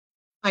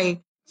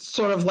like,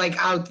 sort of like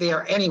out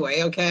there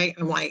anyway. Okay,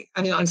 I'm like,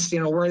 I didn't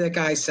understand a word that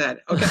guy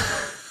said. Okay.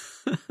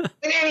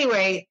 But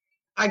anyway,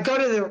 I go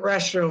to the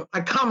restroom,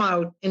 I come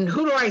out, and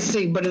who do I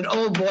see but an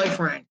old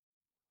boyfriend?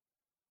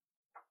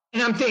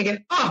 And I'm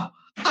thinking, oh,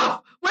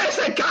 where's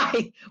that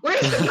guy? Where's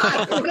the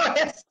guy who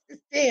has to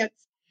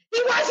dance?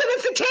 He wasn't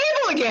at the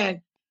table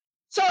again.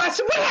 So I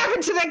said, what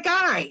happened to that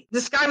guy?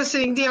 This guy was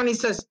sitting down. He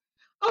said,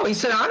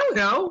 I don't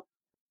know.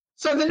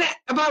 So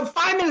about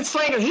 5 minutes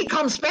later, he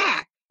comes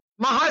back.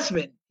 My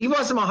husband. He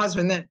wasn't my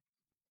husband then.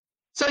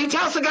 So he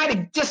tells the guy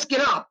to just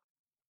get up.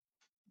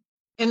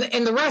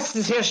 And the rest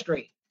is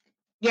history.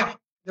 Yeah,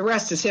 the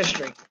rest is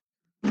history.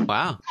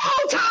 Wow. The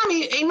whole time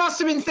he must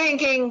have been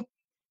thinking,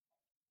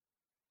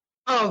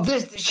 oh,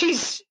 she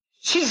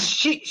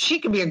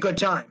could be a good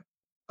time.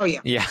 Oh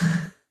yeah. Yeah.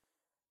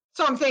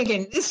 So I'm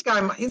thinking, this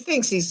guy, he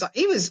thinks he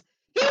was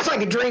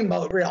like a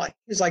dreamboat, really.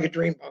 He was like a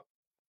dreamboat.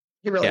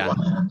 He really was.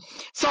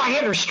 So I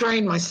had to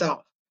restrain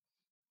myself.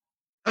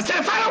 I said,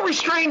 if I don't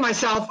restrain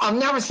myself, I'll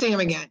never see him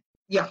again.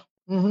 Yeah.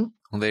 Mm-hmm.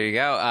 Well, there you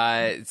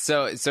go.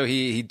 So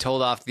he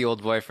told off the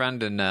old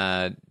boyfriend,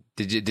 and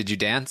did you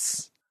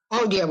dance?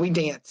 Oh yeah, we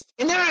danced.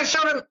 And then I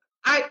showed him.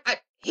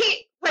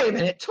 Wait a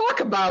minute.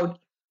 Talk about.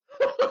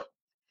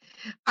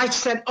 I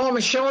said, I'm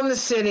gonna show him the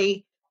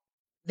city.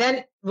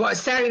 Then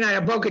Saturday night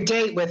I broke a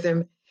date with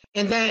him,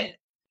 and then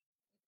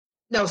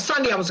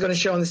Sunday I was going to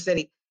show him the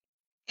city.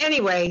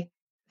 Anyway,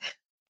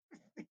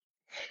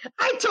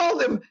 I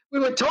told him we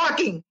were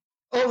talking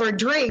over a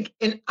drink,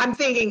 and I'm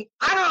thinking,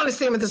 I don't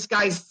understand what this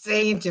guy's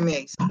saying to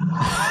me. So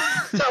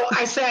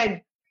I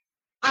said,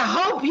 I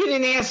hope you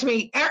didn't ask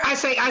me. I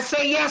say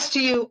yes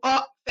to you.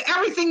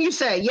 Everything you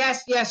say,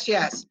 yes, yes,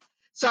 yes.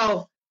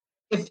 So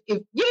if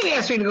you didn't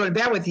ask me to go to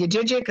bed with you,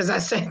 did you? Because I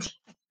said.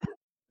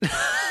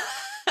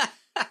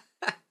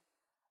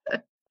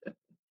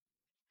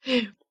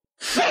 Hey,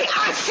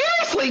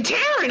 seriously,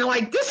 Taryn,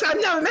 like this,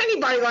 I've never met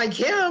anybody like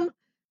him.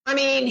 I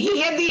mean, he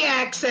had the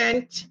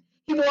accent.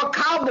 He wore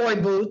cowboy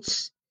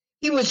boots.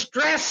 He was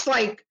dressed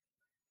like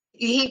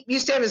he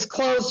used to have his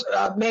clothes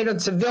made on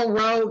Seville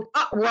Row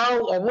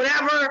or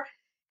whatever.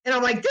 And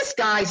I'm like, this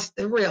guy's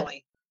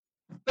really.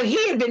 But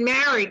he had been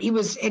married. He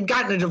had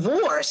gotten a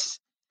divorce.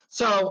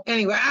 So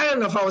anyway, I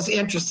don't know if I was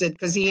interested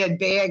because he had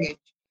baggage.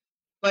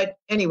 But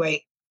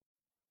anyway,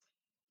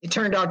 it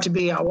turned out to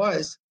be I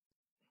was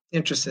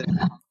interested.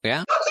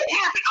 Yeah. Nothing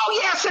happened. Oh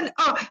yes, and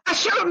I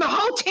showed him the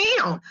whole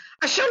town.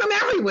 I showed him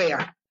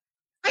everywhere.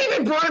 I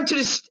even brought him to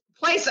this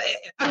place.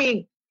 I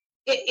mean,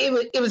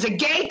 it was a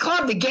gay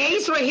club. The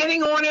gays were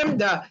hitting on him.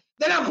 Then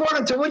I brought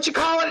him to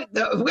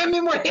the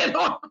women were hitting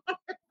on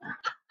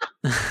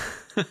him.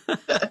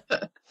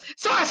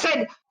 So I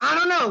said, I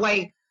don't know,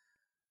 like,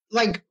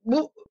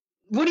 what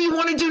do you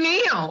want to do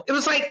now? It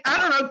was like, I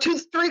don't know, 2,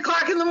 3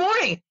 o'clock in the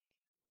morning.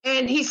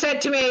 And he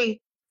said to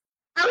me,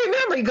 I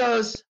remember, he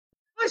goes,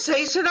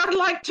 he said, I'd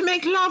like to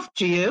make love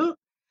to you.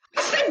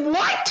 I said,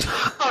 what?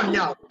 Oh,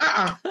 no.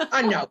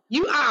 No.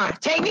 You are.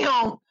 Take me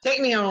home.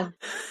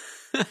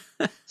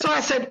 So I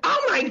said,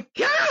 oh, my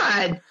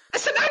God. I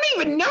said, I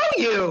don't even know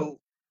you.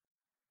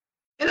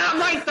 And I'm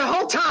like, the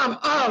whole time,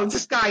 oh,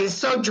 this guy is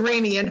so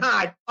dreamy and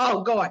hot.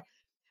 Oh, God.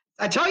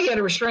 I told you I had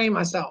to restrain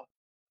myself.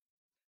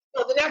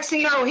 So the next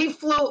thing you know, he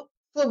flew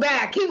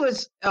back. He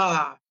was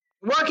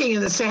working in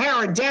the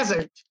Sahara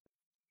Desert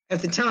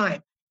at the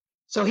time.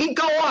 So he'd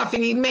go off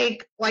and he'd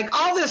make like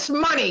all this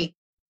money,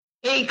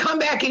 and he'd come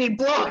back and he'd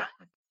blow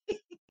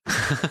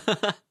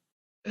it.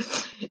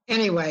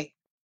 Anyway,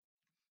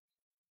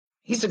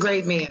 he's a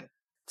great man.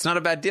 It's not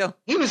a bad deal.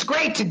 He was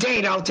great to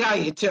date, I'll tell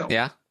you, too.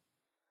 Yeah?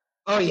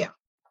 Oh, yeah.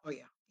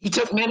 He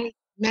took many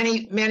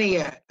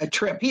a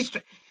trip.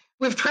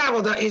 We've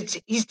traveled.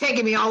 He's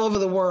taken me all over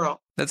the world.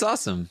 That's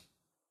awesome.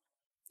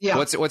 Yeah.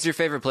 What's your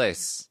favorite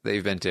place that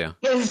you've been to?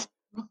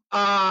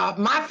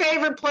 My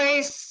favorite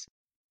place,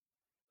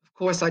 of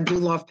course, I do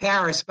love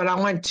Paris, but I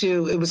went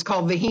to, it was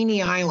called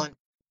Vahini Island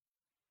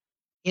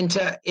in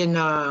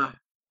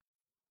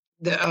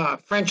the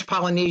French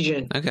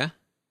Polynesian. Okay.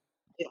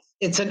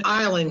 It's an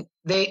island.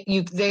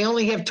 They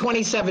only have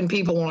 27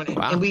 people on it.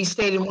 Wow. And we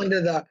stayed in one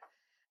of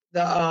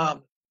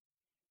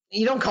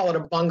you don't call it a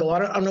bungalow. I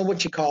don't know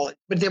what you call it,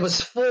 but there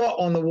was 4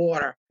 on the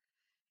water.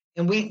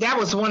 And that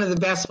was one of the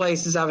best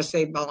places I ever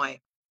saved my life.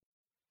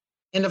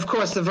 And of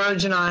course, the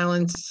Virgin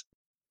Islands,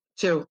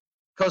 too,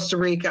 Costa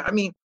Rica. I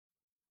mean,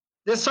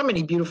 there's so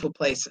many beautiful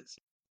places.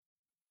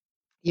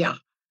 Yeah.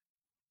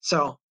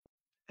 So,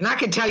 and I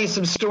could tell you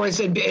some stories.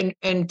 And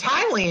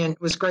Thailand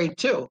was great,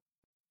 too,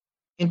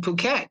 in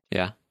Phuket.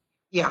 Yeah.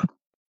 Yeah.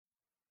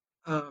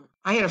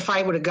 I had a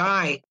fight with a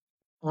guy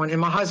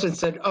and my husband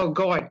said, oh,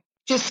 God,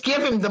 just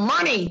give him the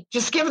money.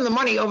 Just give him the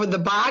money over the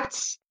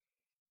bots.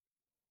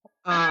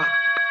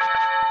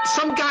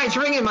 Some guy's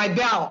ringing my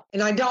bell,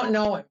 and I don't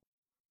know him.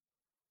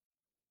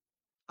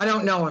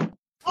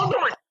 Hold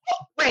on.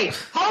 Wait.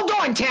 Hold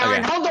on, Taryn.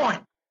 Okay.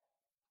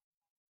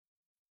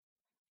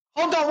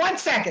 Hold on 1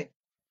 second.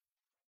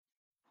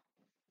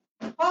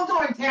 Hold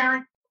on,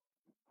 Taryn.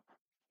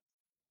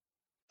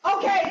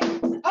 Okay,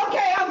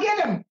 I'll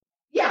get him.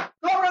 Yeah,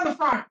 go around the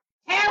front.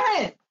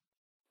 Taryn.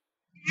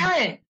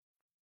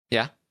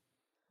 Yeah.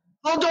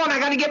 Hold on, I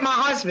got to get my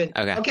husband.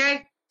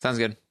 Okay? Sounds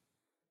good.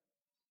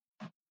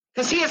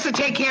 Because he has to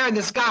take care of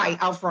this guy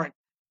out front.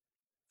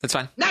 That's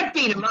fine. Not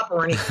beat him up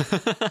or anything.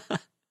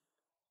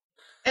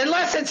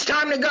 Unless it's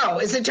time to go.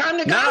 Is it time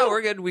to go? No,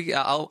 we're good.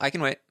 I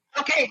can wait.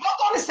 Okay,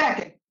 hold on a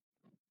second.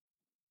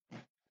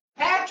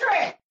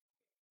 Patrick,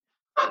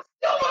 I'm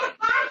still on a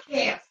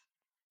podcast.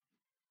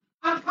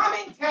 I'm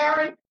coming,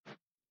 Taryn.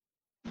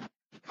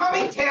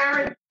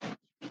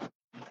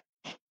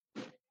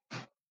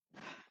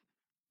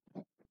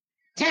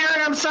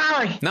 Taryn, I'm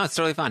sorry. No, it's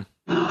totally fine.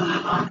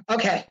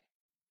 Okay.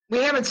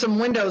 We're having some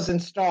windows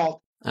installed.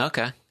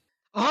 Okay.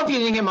 I hope you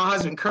didn't get my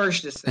husband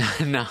Kirsch this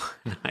thing. No,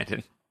 I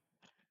didn't.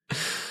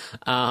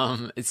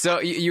 So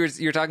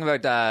you're talking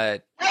about.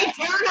 Hey,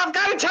 Taryn, I've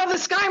got to tell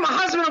this guy my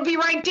husband will be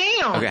right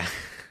down. Okay.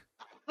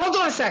 Hold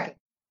on a second.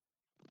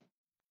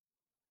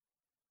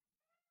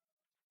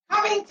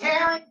 Coming,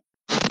 Taryn.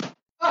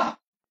 Oh,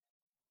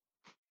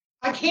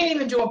 I can't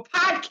even do a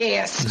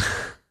podcast.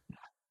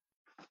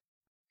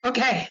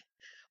 Okay.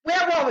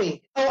 Where were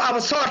we? Oh, I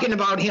was talking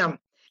about him.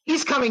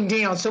 He's coming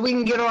down, so we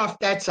can get off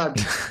that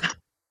subject.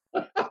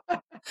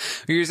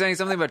 You were saying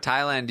something about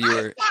Thailand.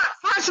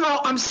 First of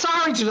all, I'm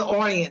sorry to the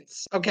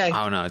audience. Okay.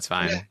 Oh no, it's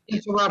fine.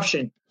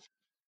 Interruption.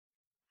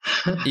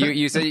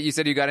 You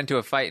said you got into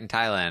a fight in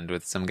Thailand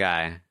with some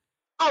guy.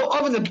 Oh,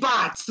 over the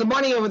bots. The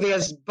money over there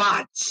is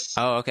bots.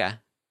 Oh, okay.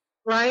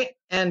 Right?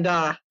 And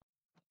I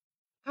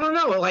don't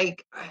know,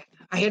 like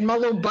I had my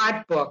little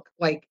bot book,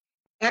 like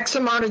X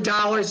amount of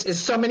dollars is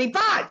so many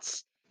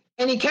bots.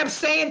 And he kept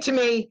saying to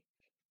me,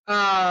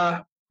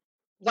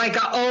 like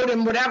I owed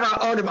him whatever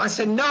I owed him. I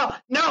said, no.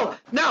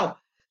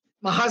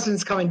 My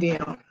husband's coming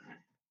down.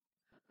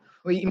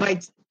 Well, you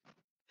might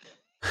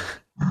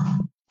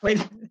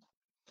wait.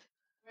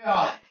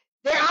 Yeah.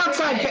 They're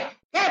outside.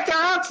 Pat, they're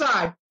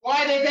outside.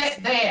 Why are they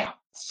there?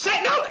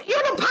 No,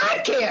 you're on a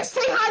podcast.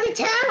 Say hi to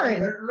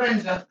Taryn.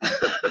 Lorenzo.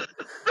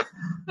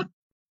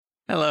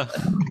 Hello.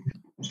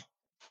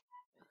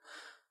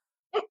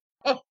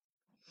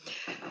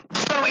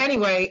 So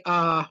anyway,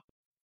 oh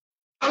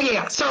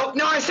yeah. So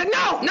no, I said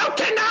no,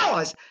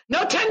 $10,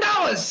 no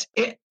 $10.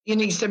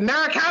 And he said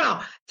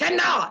Americano, $10.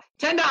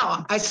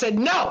 I said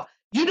no,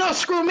 you don't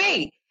screw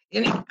me.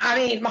 And I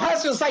mean, my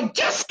husband was like,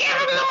 just give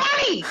him the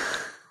money.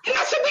 And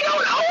I said, we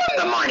don't owe him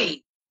the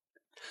money.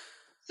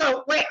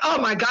 So wait, oh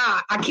my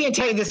God, I can't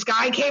tell you. This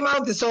guy came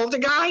out, this older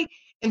guy,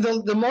 and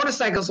the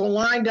motorcycles were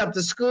lined up,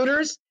 the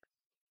scooters,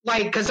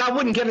 like because I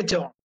wouldn't give it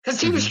to him because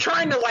he was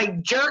trying to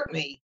like jerk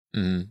me.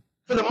 Mm-hmm.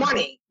 For the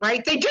money,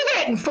 right? They do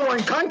that in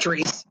foreign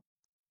countries.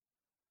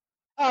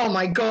 Oh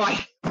my God.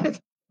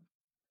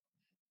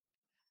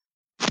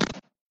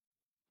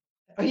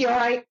 Are you all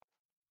right?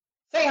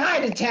 Say hi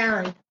to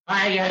Taryn.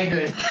 Hi, yeah,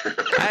 good.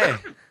 Hey.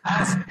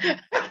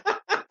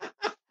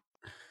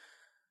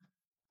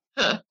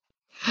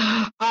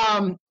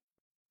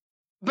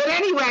 But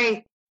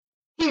anyway,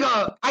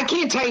 I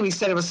can't tell you, he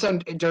said it was so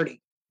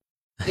dirty.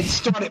 It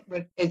started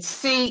with, it's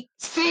C-C-C-S.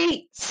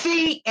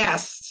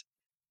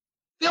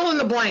 Fill in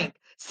the blank.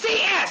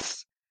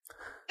 CS.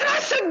 And I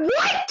said,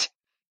 what?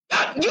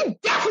 You're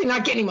definitely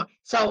not getting money.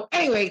 So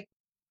anyway,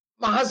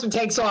 my husband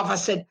takes off. I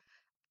said,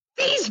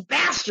 these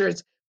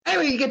bastards.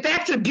 Anyway, you get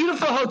back to the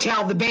beautiful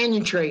hotel, the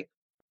Banyan Tree.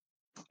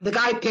 The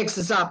guy picks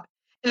us up.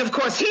 And of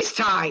course, he's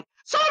Thai.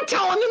 So I'm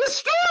telling him the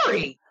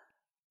story.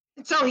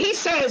 And so he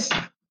says to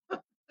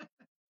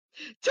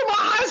my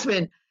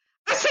husband,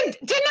 I said,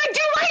 didn't I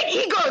do right?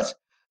 He goes,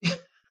 he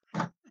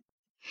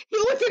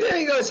looked at him and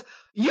he goes,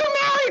 you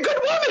marry a good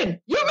woman.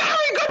 You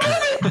marry a good woman.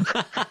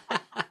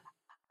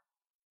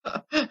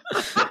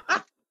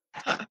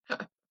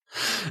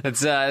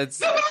 It's You marry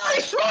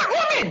a smart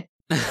woman.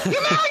 You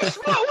marry a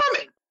smart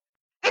woman.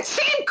 That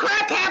same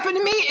crap happened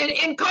to me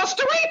in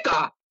Costa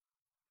Rica.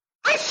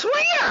 I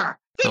swear.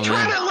 They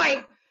try to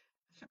like,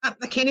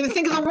 I can't even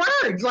think of the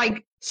word,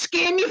 like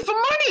scam you for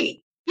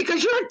money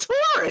because you're a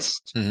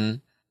tourist. Mm-hmm.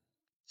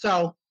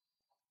 So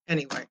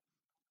anyway,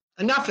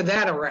 enough of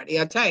that already,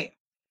 I'll tell you.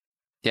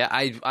 Yeah,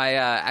 I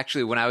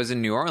actually, when I was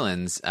in New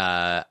Orleans,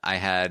 I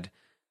had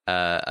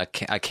a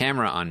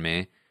camera on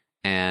me,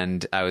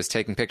 and I was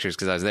taking pictures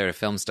because I was there to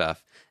film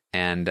stuff.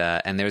 And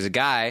there was a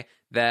guy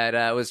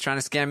that was trying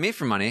to scam me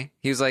for money.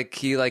 He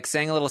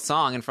sang a little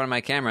song in front of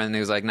my camera, and he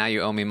was like, "Now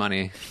you owe me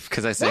money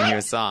because I sang you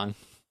a song."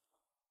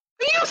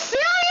 Are you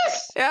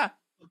serious? Yeah.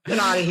 Get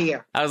out of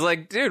here. I was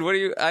like, dude,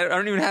 I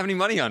don't even have any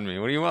money on me.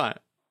 What do you want?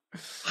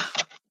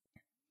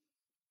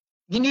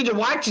 You need to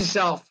watch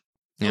yourself.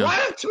 Yeah. A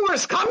lot of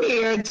tourists come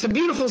here. It's a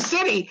beautiful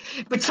city,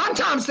 but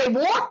sometimes they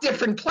walk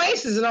different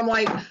places, and I'm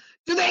like,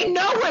 do they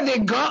know where they're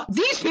going?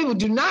 These people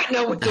do not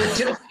know what they're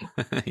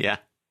doing. Yeah.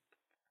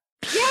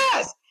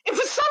 Yes. And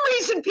for some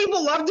reason,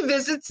 people love to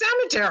visit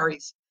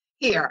cemeteries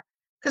here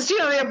because,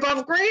 they're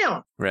above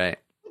ground. Right.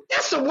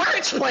 That's the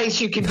worst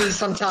place you can be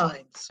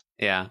sometimes.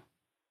 Yeah.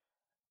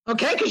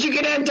 Okay? Because you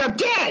could end up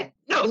dead.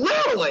 No,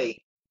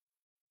 literally.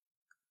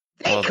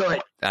 They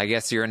could. I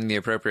guess you're in the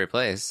appropriate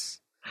place.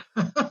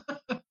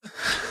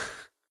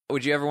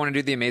 Would you ever want to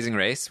do The Amazing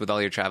Race with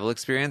all your travel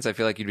experience? I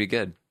feel like you'd be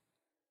good.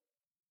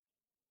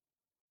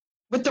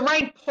 With the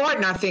right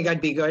partner, I think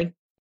I'd be good.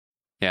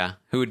 Yeah.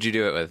 Who would you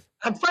do it with?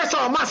 First of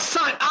all, my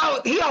son,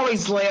 he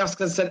always laughs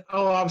because I'm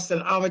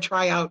going to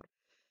try out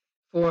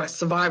for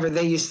Survivor.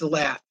 They used to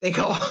laugh. They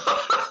go,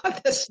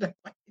 this no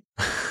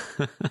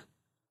way.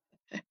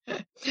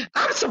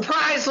 I'm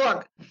surprised.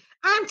 Look,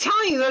 I'm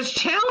telling you, those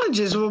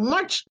challenges were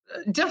much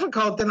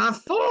difficult than I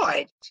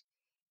thought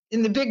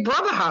in the Big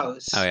Brother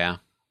house. Oh, yeah.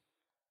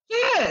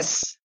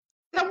 Yes.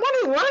 Now, one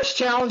of the worst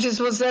challenges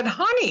was that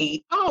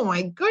honey. Oh,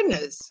 my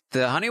goodness.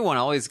 The honey one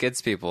always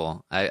gets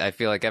people. I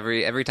feel like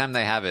every time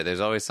they have it, there's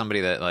always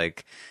somebody that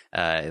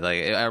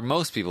or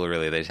most people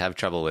really, they have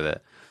trouble with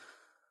it.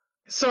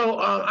 So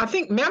I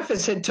think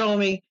Memphis had told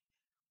me,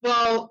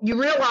 well, you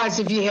realize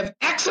if you have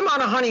X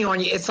amount of honey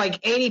on you, it's like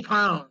 80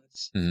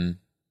 pounds. Mm-hmm.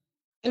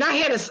 And I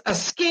had a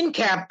skin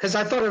cap because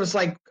I thought it was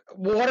like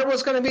water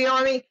was going to be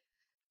on me.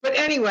 But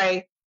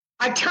anyway,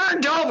 I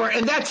turned over,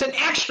 and that's an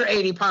extra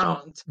 80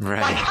 pounds.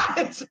 Right.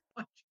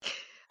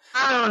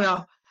 I don't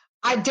know.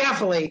 I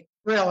definitely,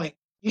 really,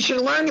 you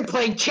should learn to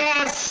play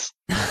chess.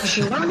 You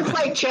should learn to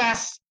play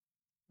chess.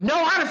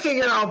 Know how to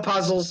figure out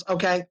puzzles,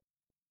 okay?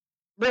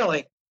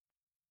 Really.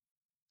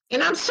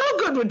 And I'm so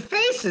good with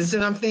faces,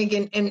 and I'm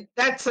thinking, and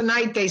that's the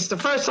night the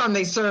first time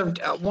they served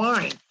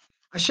wine.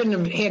 I shouldn't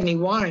have had any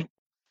wine.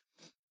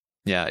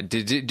 Yeah. Do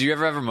you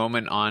ever have a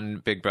moment on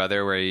Big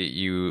Brother where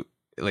you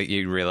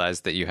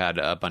realized that you had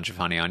a bunch of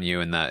honey on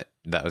you and that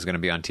was going to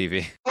be on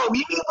TV? Oh,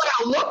 you mean what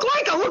I look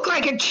like? I look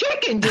like a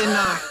chicken, didn't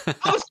I?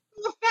 I was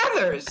full of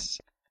feathers.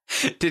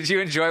 Did you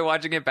enjoy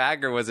watching it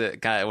back, or was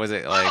it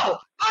like?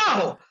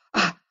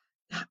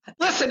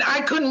 Listen,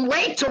 I couldn't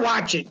wait to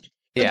watch it.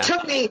 Yeah. It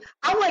took me.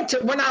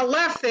 When I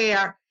left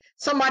there,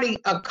 somebody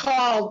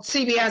called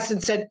CBS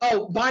and said,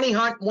 "Oh, Bonnie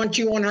Hunt wants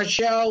you on her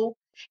show,"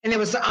 and it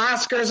was the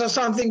Oscars or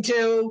something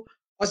too,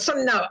 or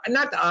something. No,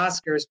 not the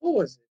Oscars. What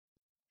was it?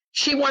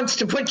 She wants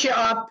to put you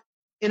up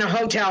in a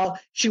hotel.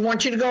 She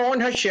wants you to go on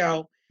her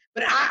show.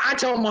 But I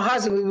told my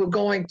husband we were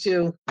going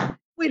to.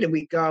 Where did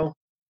we go?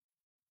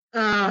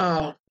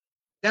 Oh,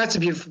 that's a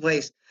beautiful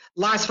place.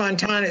 Las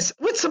Fontanas.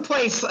 What's the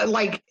place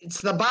like? It's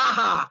the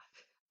Baja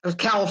of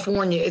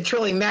California. It's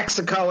really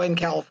Mexico and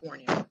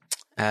California.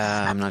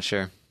 I'm not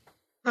sure.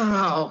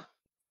 Oh,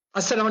 I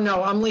said, oh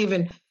no, I'm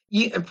leaving.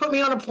 You put me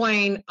on a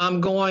plane.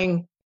 I'm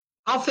going.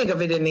 I'll think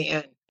of it in the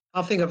end.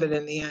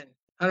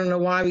 I don't know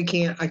why I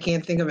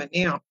can't think of it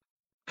now.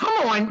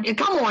 Come on,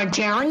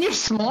 Taryn, you're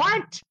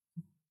smart.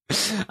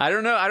 I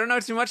don't know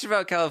too much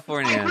about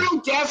California. It's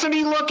real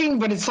deserty looking,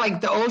 but it's like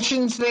the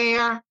ocean's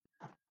there.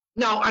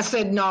 No, I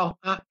said no.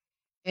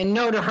 And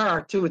no to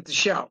her, too, at the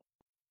show.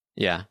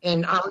 Yeah.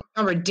 And I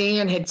remember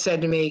Dan had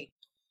said to me,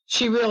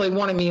 she really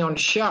wanted me on the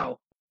show.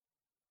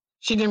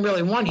 She didn't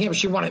really want him.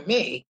 She wanted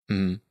me.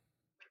 Mm-hmm.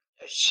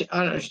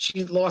 I don't know,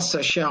 she lost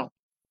her show.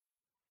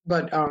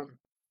 But,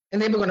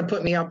 and they were going to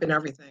put me up and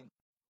everything.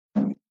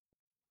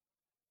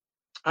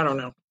 I don't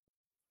know.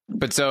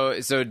 But so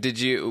did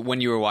you,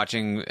 when you were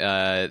watching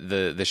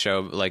the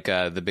show, like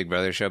the Big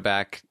Brother show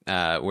back,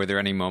 were there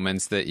any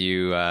moments that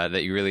you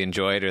really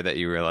enjoyed or that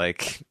you were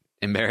like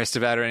embarrassed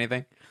about or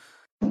anything?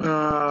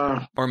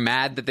 Or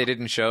mad that they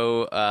didn't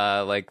show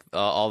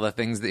all the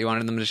things that you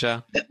wanted them to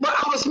show? Well,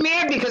 I was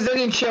mad because they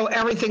didn't show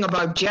everything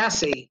about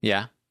Jesse.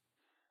 Yeah.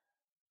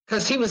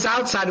 Because he was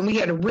outside and we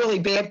had a really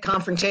bad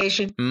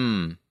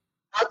confrontation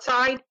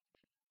outside.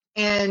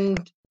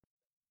 And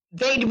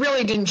they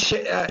really didn't show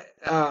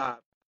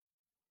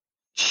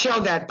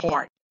that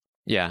part.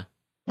 Yeah.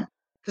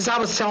 Because I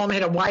was telling him he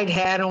had a white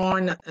hat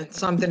on and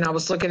something. I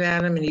was looking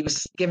at him and he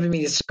was giving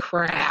me this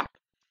crap.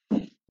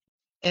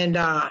 And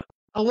I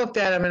looked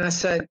at him and I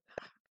said,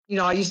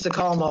 I used to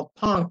call him a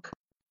punk.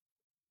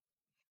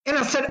 And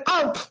I said,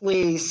 oh,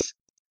 please.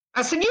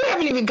 I said, you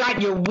haven't even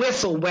got your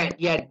whistle wet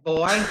yet,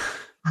 boy.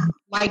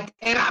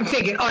 And I'm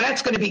thinking, oh,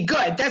 that's going to be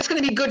good. That's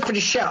going to be good for the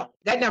show.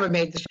 That never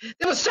made the show.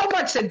 There was so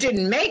much that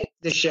didn't make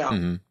the show.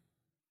 Mm-hmm.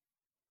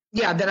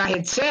 Yeah, that I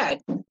had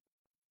said.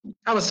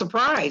 I was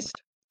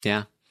surprised.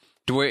 Yeah.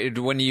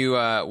 When you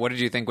what did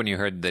you think when you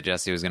heard that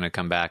Jesse was going to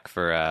come back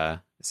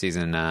for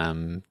season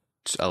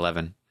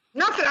 11?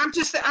 Nothing.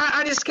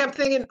 I just kept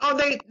thinking, oh,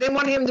 they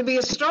want him to be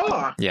a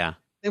star. Yeah.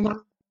 They want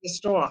him to be a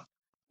star.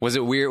 Was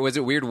it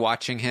weird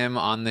watching him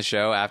on the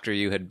show after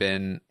you had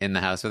been in the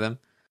house with him?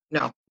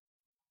 No.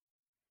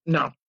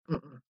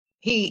 Mm-mm.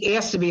 He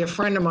asked to be a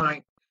friend of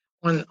mine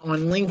on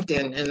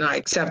LinkedIn, and I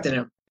accepted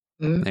him.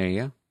 Mm-hmm. There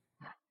you go.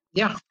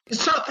 Yeah.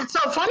 It's so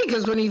funny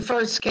because when he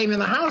first came in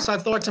the house, I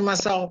thought to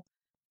myself,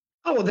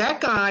 oh, well, that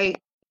guy,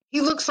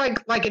 he looks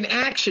like an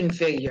action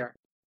figure.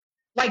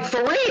 Like,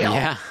 for real.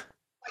 Yeah.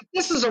 Like,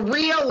 this is a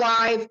real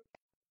live.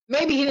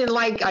 Maybe he didn't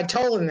I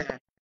told him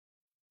that.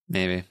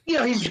 Maybe.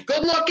 He's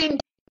good looking.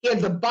 He had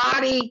the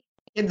body,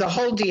 he had the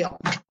whole deal.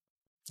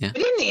 Yeah.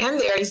 But in the end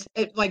there,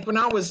 like when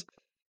I was,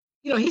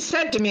 he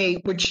said to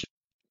me, which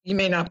you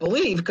may not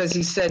believe, because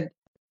he said,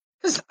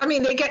 because, I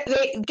mean, they gave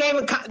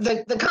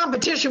the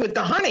competition with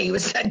the honey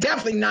was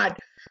definitely not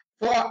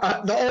for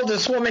the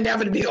oldest woman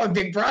ever to be on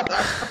Big Brother.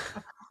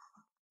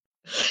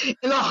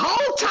 And the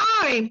whole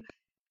time,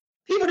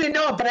 people didn't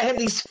know it, but I had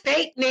these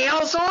fake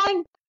nails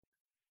on,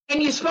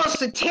 and you're supposed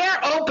to tear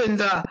open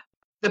the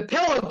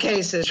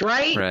pillowcases,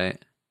 right? Right.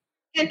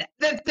 And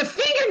the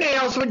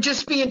fingernails were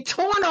just being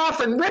torn off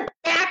and ripped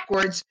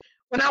backwards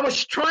when I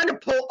was trying to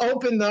pull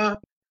open the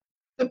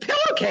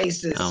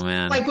pillowcases. Oh,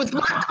 man. Like with my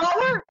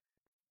color,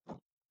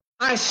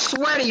 I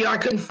swear to you, I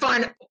couldn't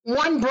find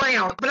one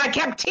brown, but I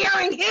kept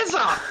tearing his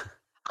up.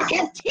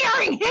 And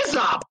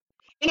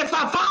if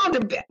I found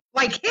a bit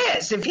like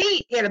his, if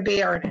he had a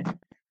bear in it,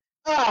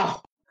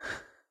 oh,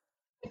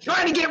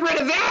 trying to get rid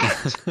of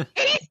that. And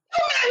he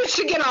still managed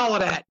to get all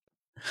of that.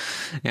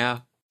 Yeah.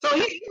 So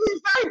he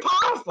was very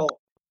powerful.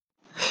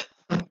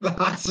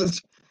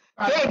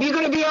 Babe, you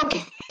gonna be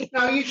okay?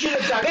 No, you should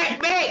have done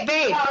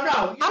Babe.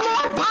 No. I'm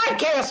on a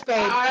podcast,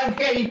 babe. I don't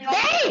care.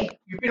 Babe!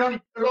 You've been on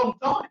it for a long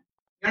time.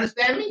 You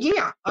understand me?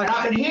 Yeah. And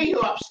I can hear you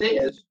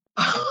upstairs.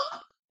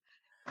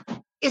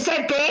 Is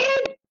that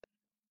bad?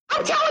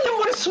 I'm telling them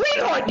what a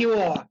sweetheart you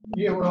are.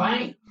 You're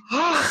right.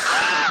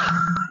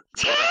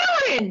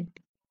 Taryn!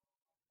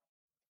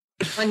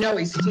 I know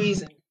he's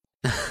teasing.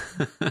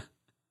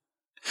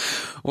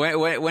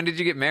 When did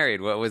you get married?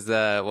 What was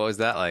that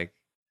like?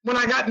 When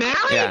I got married?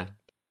 Yeah.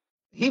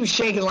 He was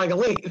shaking like a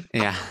leaf.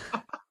 Yeah.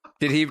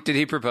 Did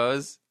he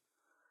propose?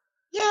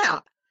 Yeah.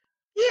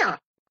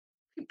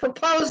 He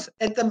proposed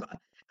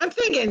I'm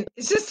thinking,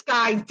 is this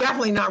guy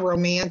definitely not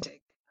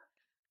romantic?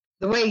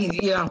 The way,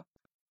 I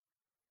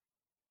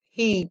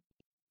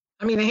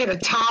had a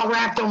towel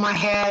wrapped on my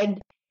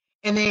head,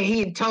 and then he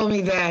had told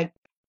me that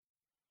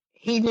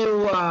he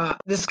knew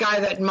this guy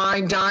that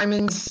mined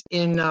diamonds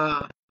in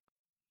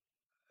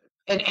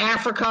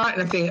Africa,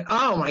 and I'm thinking,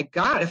 oh my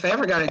God, if I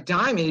ever got a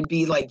diamond, it'd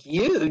be like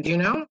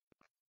you,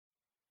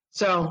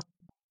 So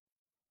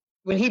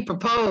when he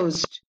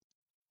proposed,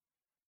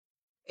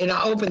 and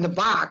I opened the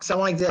box, I'm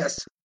like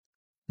this,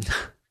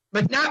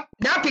 but not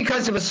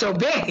because it was so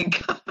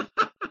big.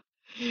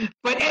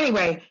 But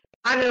anyway,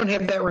 I don't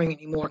have that ring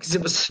anymore because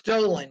it was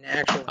stolen,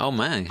 actually. Oh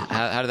man,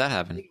 how did that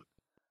happen?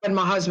 And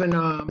my husband,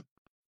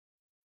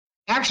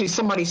 actually,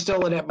 somebody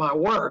stole it at my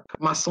work,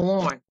 my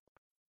salon.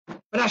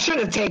 But I should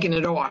have taken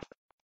it off.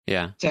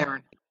 Yeah.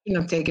 Taryn.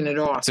 Shouldn't have taken it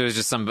off. So it was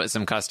just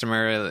some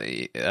customer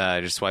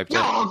just swiped it?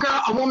 No,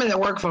 a woman that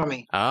worked for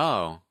me.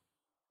 Oh.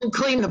 Who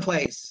cleaned the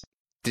place.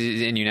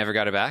 And you never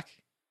got it back?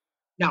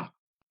 No.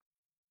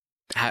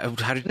 How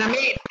did... And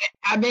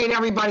I made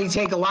everybody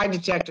take a lie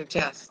detector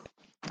test.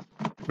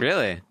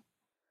 Really?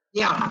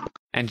 Yeah.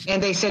 And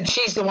they said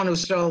she's the one who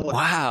stole it.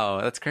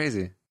 Wow, that's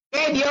crazy.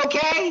 Babe, you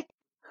okay?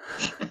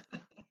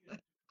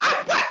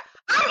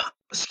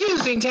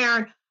 Excuse me,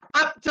 Taryn.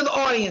 To the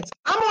audience,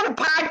 I'm on a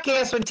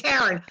podcast with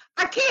Taryn.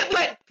 I can't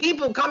let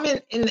people come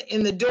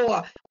in the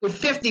door with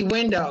 50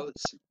 windows.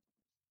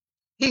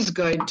 He's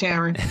good,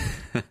 Taryn.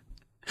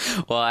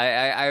 Well,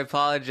 I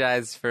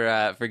apologize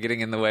for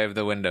getting in the way of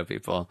the window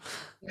people.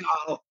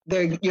 No,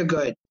 you're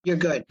good. You're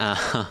good.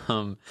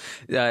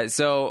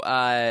 So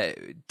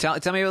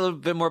tell me a little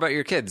bit more about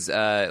your kids.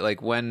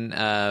 Like when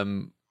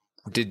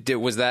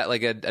was that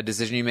like a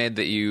decision you made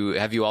that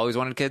have you always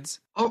wanted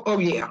kids? Oh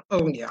yeah.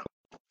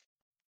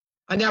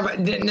 I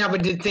never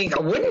did think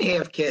I wouldn't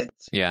have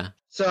kids. Yeah.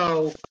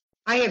 So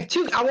I have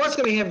two. I was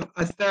going to have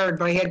a third,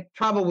 but I had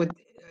trouble with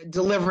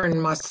delivering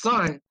my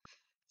son.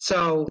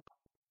 So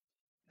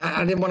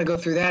I didn't want to go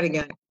through that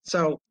again.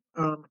 So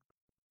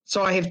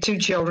I have 2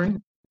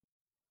 children,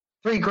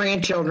 3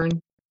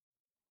 grandchildren.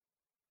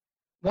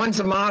 One's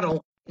a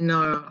model,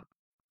 and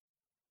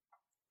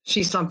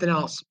she's something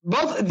else.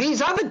 Both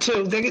these other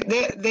 2,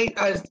 they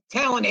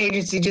talent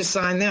agency just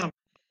signed them.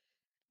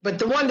 But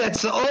the one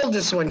that's the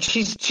oldest one,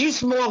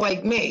 she's more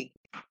like me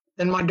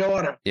than my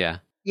daughter. Yeah.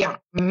 Yeah.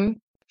 Mm-hmm.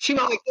 She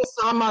went like this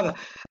to her mother.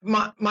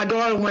 My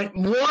daughter went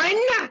 1,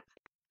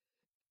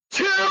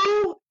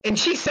 2, and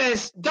she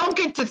says, "Don't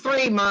get to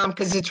 3, Mom,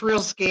 because it's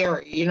real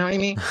scary." You know what I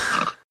mean?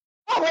 Oh,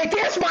 wait,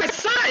 there's my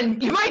son.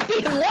 You might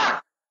be in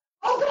luck.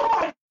 Hold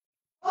on.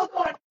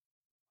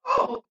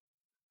 Oh,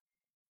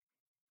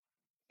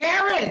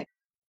 Karen.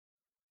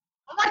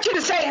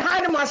 to say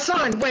hi to my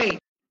son. Wait.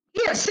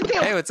 Here, sit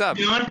down. Hey, what's up?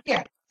 You doing?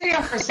 Here, sit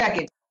down for a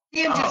second.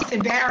 He just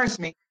embarrassed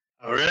me.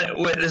 Oh,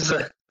 really? What is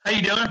how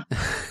you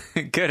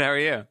doing? Good. How are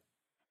you?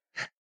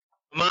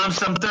 Mom,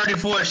 I'm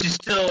 34. She's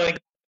still like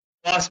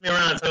bossing me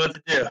around, tell me what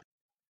to do.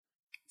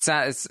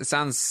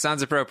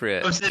 Sounds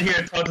appropriate. Go sit here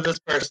and talk to this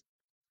person.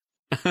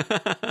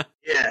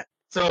 Yeah.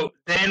 So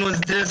Dan was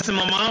dissing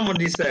my mom. What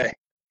did he say?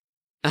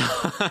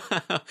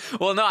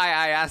 Well, no,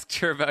 I asked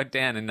her about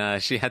Dan,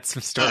 and she had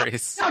some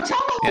stories. Now tell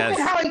me a little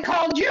bit how he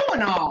called you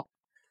and all.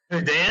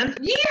 Who, Dan?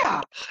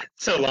 Yeah.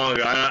 So long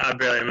ago, I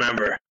barely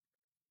remember.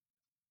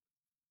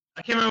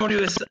 I can't remember what he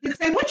was saying. You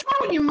say, what's wrong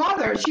with your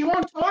mother? She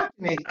won't talk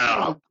to me.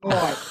 Oh.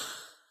 God.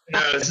 No,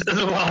 it was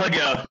a while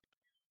ago.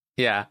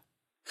 Yeah.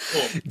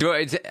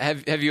 Cool.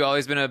 Have you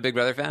always been a Big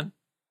Brother fan?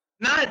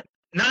 Not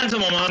until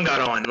my mom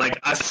got on. Like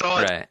I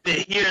saw it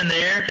here and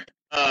there.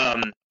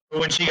 But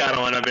when she got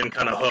on, I've been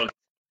kind of hooked.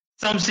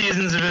 Some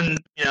seasons have been,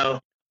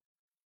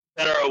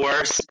 better or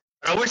worse.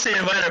 I wish they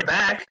invited her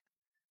back.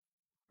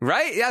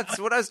 Right? Yeah, that's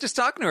what I was just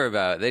talking to her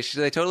about. They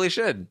totally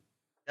should.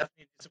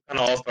 Definitely do some kind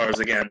of All-Stars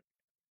again.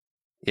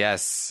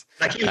 Yes.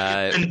 Like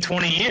it's been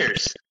 20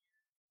 years.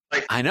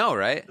 Like I know,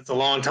 right? It's a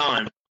long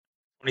time.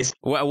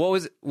 What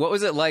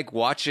was it like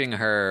watching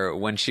her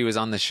when she was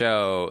on the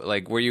show?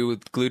 Like, were you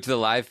glued to the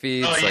live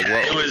feeds? Oh, like,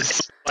 yeah. It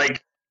was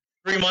like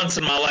 3 months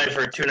of my life,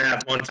 or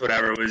 2.5 months,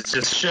 whatever. It was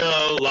just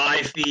show,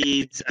 live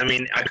feeds. I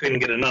mean, I couldn't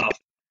get enough.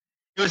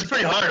 It was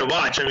pretty hard to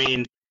watch. I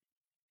mean,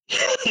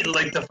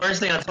 like the first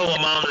thing I told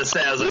my mom to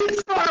say, I was like,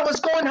 You thought I was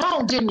going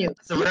home, didn't you?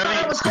 So You thought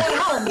I was going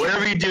home.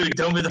 whatever you do,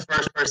 don't be the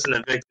first person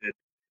evicted.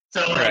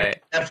 So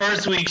like that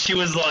first week, she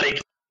was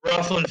like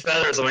ruffling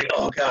feathers. I'm like,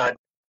 oh god.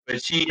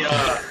 But she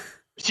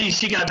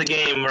got the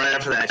game right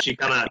after that. She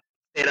kind of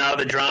stayed out of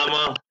the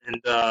drama,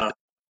 and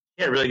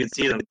yeah, really good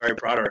season. I'm very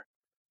proud of her.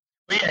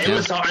 But yeah, it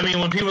was hard. I mean,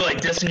 when people were like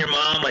dissing your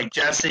mom, like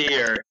Jesse,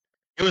 or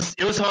it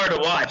was hard to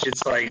watch.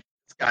 It's like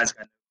this guy's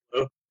got no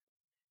clue.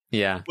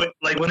 Yeah. But,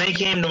 like when they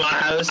came to my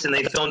house and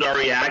they filmed our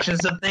reactions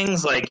to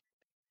things, like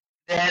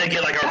they had to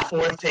get like our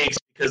fourth takes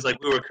because like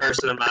we were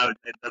cursing them out.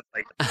 And that's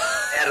like they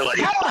had to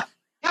like.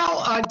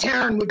 Tell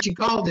Taryn what you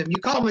called him. You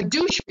called him a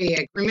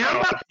douchebag,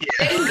 remember? Yeah,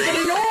 They didn't get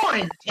it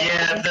on.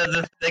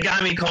 Yeah, they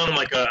got me calling him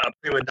like a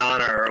prima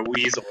donna or a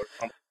weasel or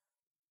something.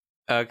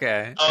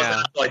 Okay. I was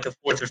after like the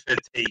fourth or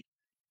fifth take.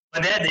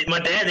 My dad,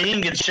 they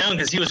didn't get shown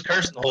because he was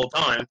cursing the whole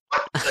time.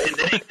 So they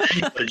didn't get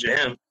any footage of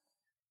him.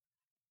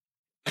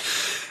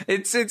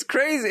 It's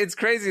crazy. It's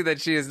crazy that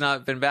she has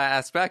not been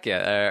asked back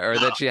yet, or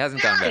that she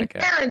hasn't gone back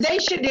yet. Taryn, they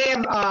should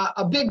have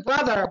a Big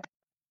Brother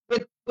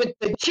with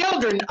the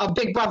children of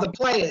Big Brother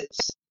players.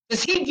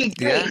 Because he'd be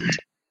great. Yeah.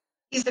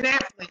 He's an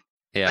athlete.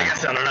 Yeah. I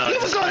guess I don't know. He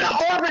was on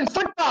the Auburn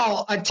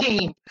football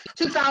team.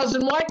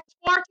 2000 what,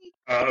 Sparky?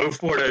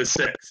 04 to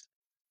 06.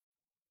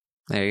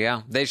 There you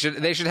go. They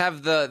should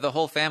have the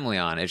whole family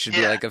on. It should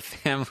be like a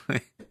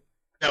family.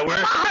 No, my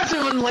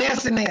husband wouldn't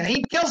last in there.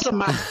 He'd kill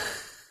somebody.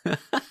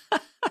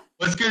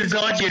 What's good to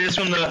talk to you? Just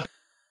from the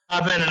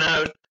hop in and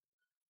out.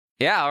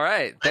 Yeah, all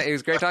right. It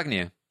was great talking to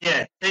you.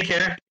 Yeah, take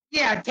care.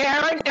 Yeah,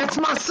 Taryn, that's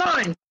my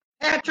son,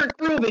 Patrick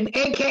Rubin,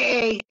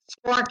 a.k.a.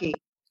 Sparky.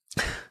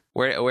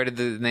 Where did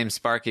the name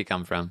Sparky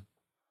come from?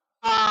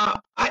 My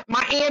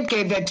aunt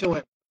gave that to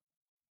him.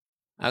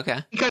 Okay.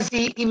 Because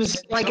he was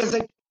like,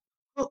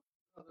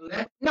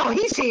 no,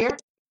 he's here.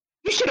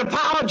 You should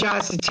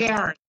apologize to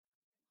Taryn.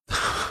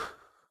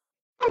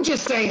 Don't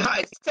just say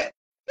hi.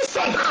 Just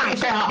say hi.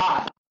 Say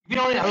hi. You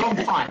know, a long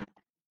time.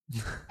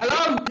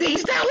 Hello?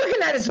 He's not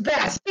looking at his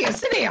best. Here,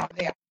 sit down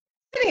there.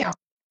 Sit down.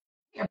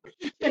 Here, put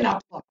your chin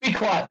up. Be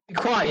quiet. Be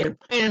quiet.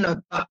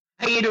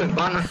 How you doing,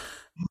 Bunner?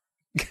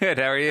 Good.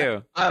 How are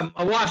you? My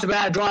wife's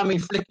about to drive me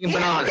flicking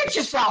bananas. Look at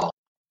yourself.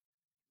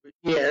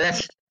 Yeah,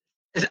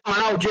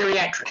 I'm an old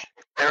geriatric,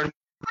 Aaron.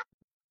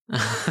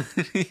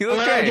 You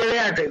look great.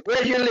 Geriatric.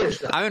 Where do you live,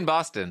 sir? I'm in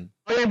Boston.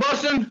 Are you in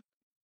Boston?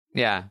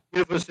 Yeah.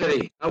 Beautiful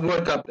city. I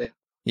work up there.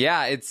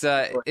 Yeah, it's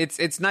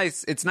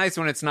nice. It's nice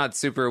when it's not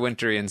super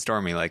wintry and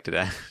stormy like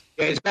today.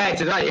 Yeah, it's bad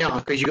today,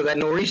 because you got that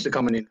nor'easter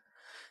coming in.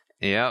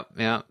 Yep.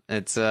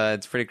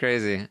 It's pretty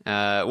crazy.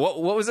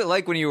 What was it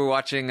like when you were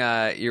watching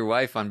your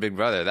wife on Big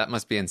Brother? That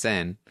must be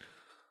insane.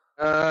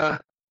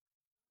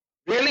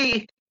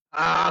 Really?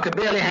 I could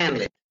barely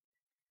handle it.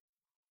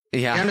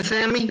 Yeah. You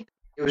understand me?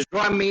 It was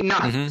driving me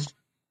nuts. Mm-hmm.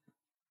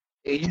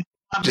 It used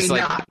to drive me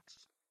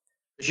nuts.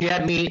 She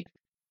had me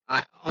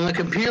on the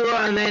computer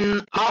and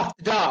then off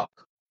the dark.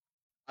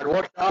 I'd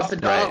watch Off the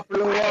Dark for a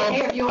little while.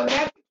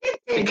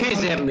 The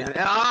kids had me.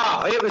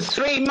 Oh, it was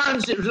 3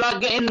 months. It was like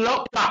getting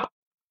locked up.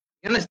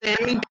 You understand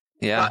me?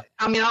 Yeah.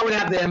 I mean, I would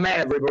have to met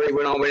everybody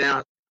when I went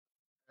out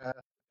to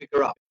pick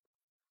her up.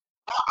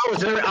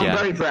 I'm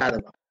very proud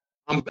of her.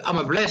 I'm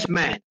a blessed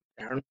man,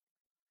 Aaron.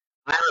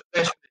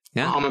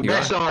 I'm a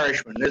blessed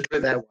Irishman. Let's put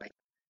it that way.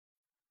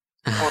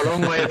 A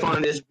long way to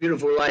find this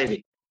beautiful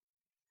lady.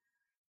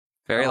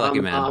 Very lucky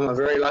man. I'm a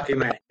very lucky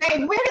man.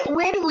 Hey,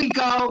 where do we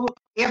go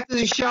after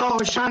the show? I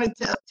was trying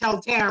to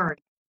tell Taryn.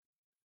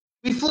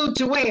 We flew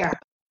to where?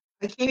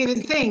 I can't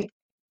even think.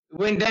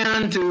 We went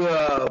down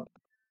to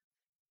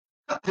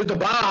to the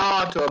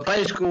Baja to a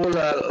place called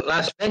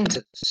Las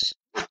Ventas.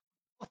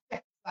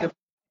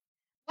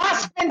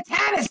 Las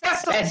Ventanas.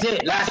 That's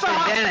it, Las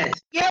Ventanas.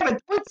 Yeah,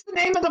 but what's the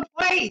name of the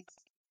place?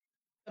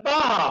 The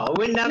Baja.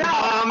 We went down to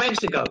Baja,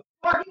 Mexico.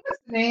 Marky, what's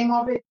the name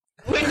of it?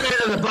 We went down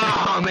to the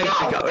Baja,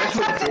 Mexico. No, that's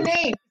not the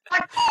name. It's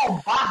not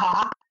called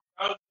Baja.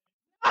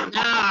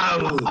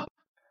 No.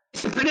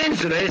 It's a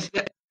peninsula. It's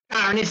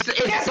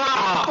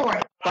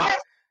Baja.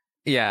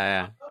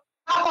 Yeah.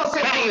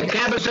 Hey,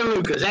 Cabo San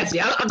Lucas. That's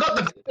it. I got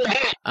the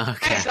hat.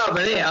 Okay. That's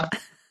over there.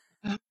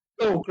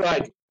 Oh,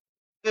 great.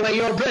 Anyway,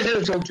 you're a pleasure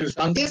to talk to,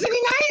 son. Isn't he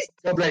nice?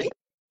 God bless you.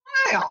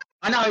 Wow.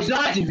 I know, it's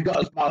nice if you've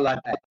got a smile like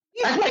that.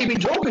 That's why you've been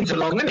talking so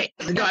long, isn't it?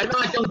 There's got a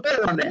nice young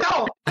fella on there.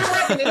 No, we're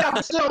wrapping it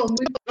up soon.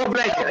 God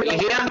bless you. You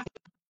hear?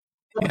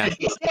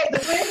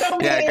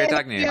 Yeah, great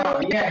talking to you.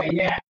 Oh,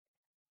 yeah.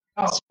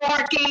 Oh,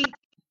 Sparky.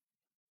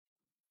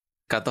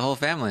 Got the whole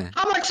family.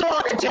 How much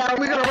longer, Tara?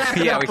 We're gonna wrap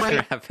it Yeah, up, we can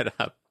right? wrap it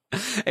up.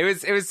 It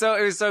was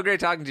so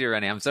great talking to you,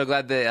 Rennie. I'm so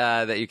glad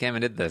that you came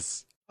and did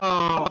this.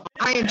 Oh,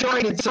 I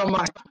enjoyed it so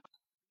much.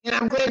 And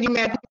I'm glad you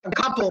met a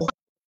couple,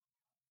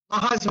 my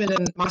husband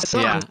and my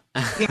son.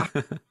 Yeah.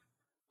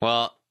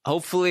 Well,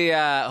 hopefully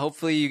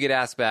you get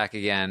asked back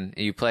again.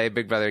 You play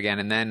Big Brother again,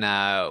 and then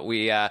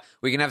we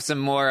can have some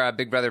more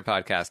Big Brother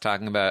podcast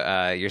talking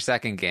about your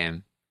second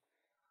game.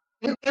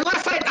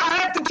 Unless I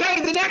have to tell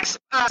you the next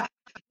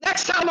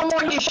time I'm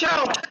on your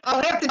show,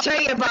 I'll have to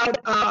tell you about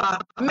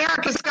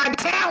America's Got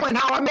Talent,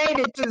 how I made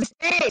it to the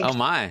stage. Oh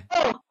my!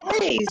 Oh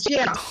please,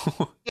 yeah.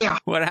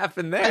 What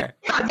happened there?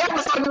 Yeah, that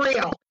was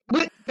unreal.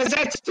 Because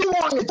that's too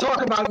long to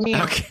talk about me.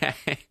 Okay.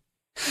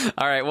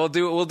 All right, we'll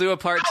do a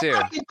part 2.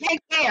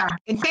 Take care,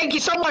 and thank you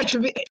so much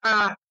for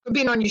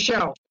being on your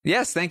show.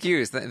 Yes, thank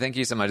you. Thank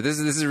you so much. This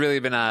has really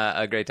been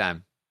a great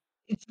time.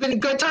 It's been a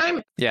good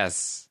time.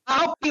 Yes.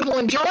 I hope people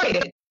enjoyed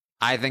it.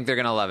 I think they're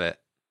gonna love it.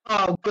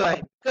 Oh,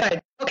 good.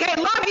 Okay,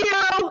 love you.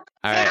 All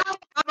right.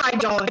 Bye-bye,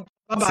 darling.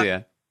 Bye-bye. See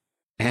ya.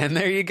 And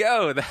there you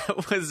go.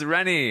 That was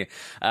Rennie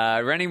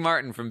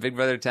Martin from Big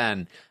Brother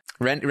 10.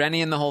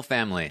 Rennie and the whole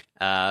family.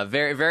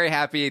 Very, very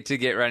happy to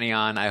get Rennie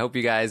on. I hope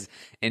you guys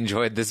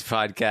enjoyed this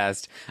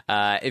podcast.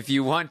 If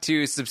you want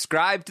to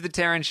subscribe to The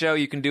Taran Show,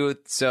 you can do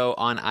it so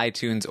on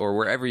iTunes or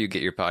wherever you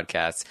get your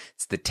podcasts.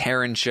 It's The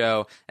Taran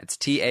Show. It's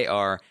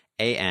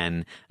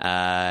TARAN.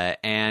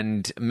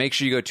 And make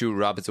sure you go to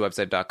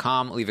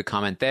robinswebsite.com, leave a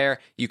comment there.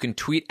 You can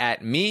tweet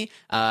at me,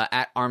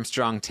 at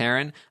Armstrong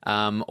Taran,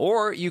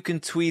 or you can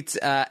tweet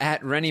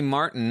at Rennie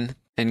Martin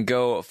and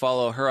go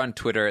follow her on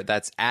Twitter.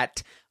 That's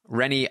at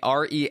Rennie,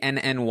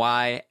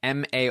 RennyMartyn,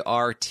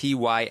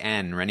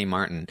 Rennie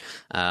Martin.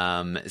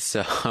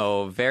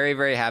 So very,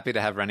 very happy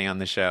to have Rennie on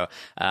the show.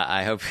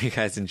 I hope you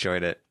guys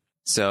enjoyed it.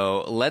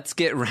 So let's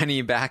get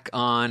Rennie back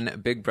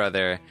on Big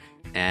Brother.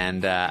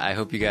 And I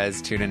hope you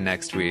guys tune in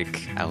next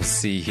week. I will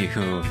see you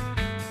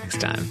next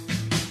time.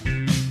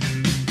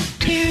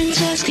 Taran's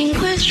asking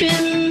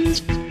questions.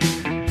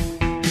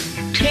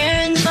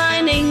 Taran's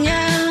finding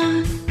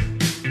out.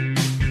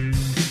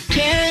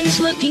 Taran's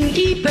looking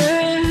deeper.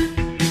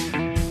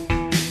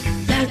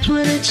 That's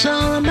what it's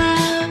all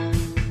about.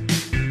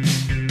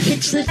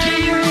 It's the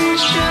Taran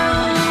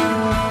Show.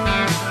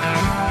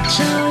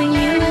 So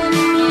you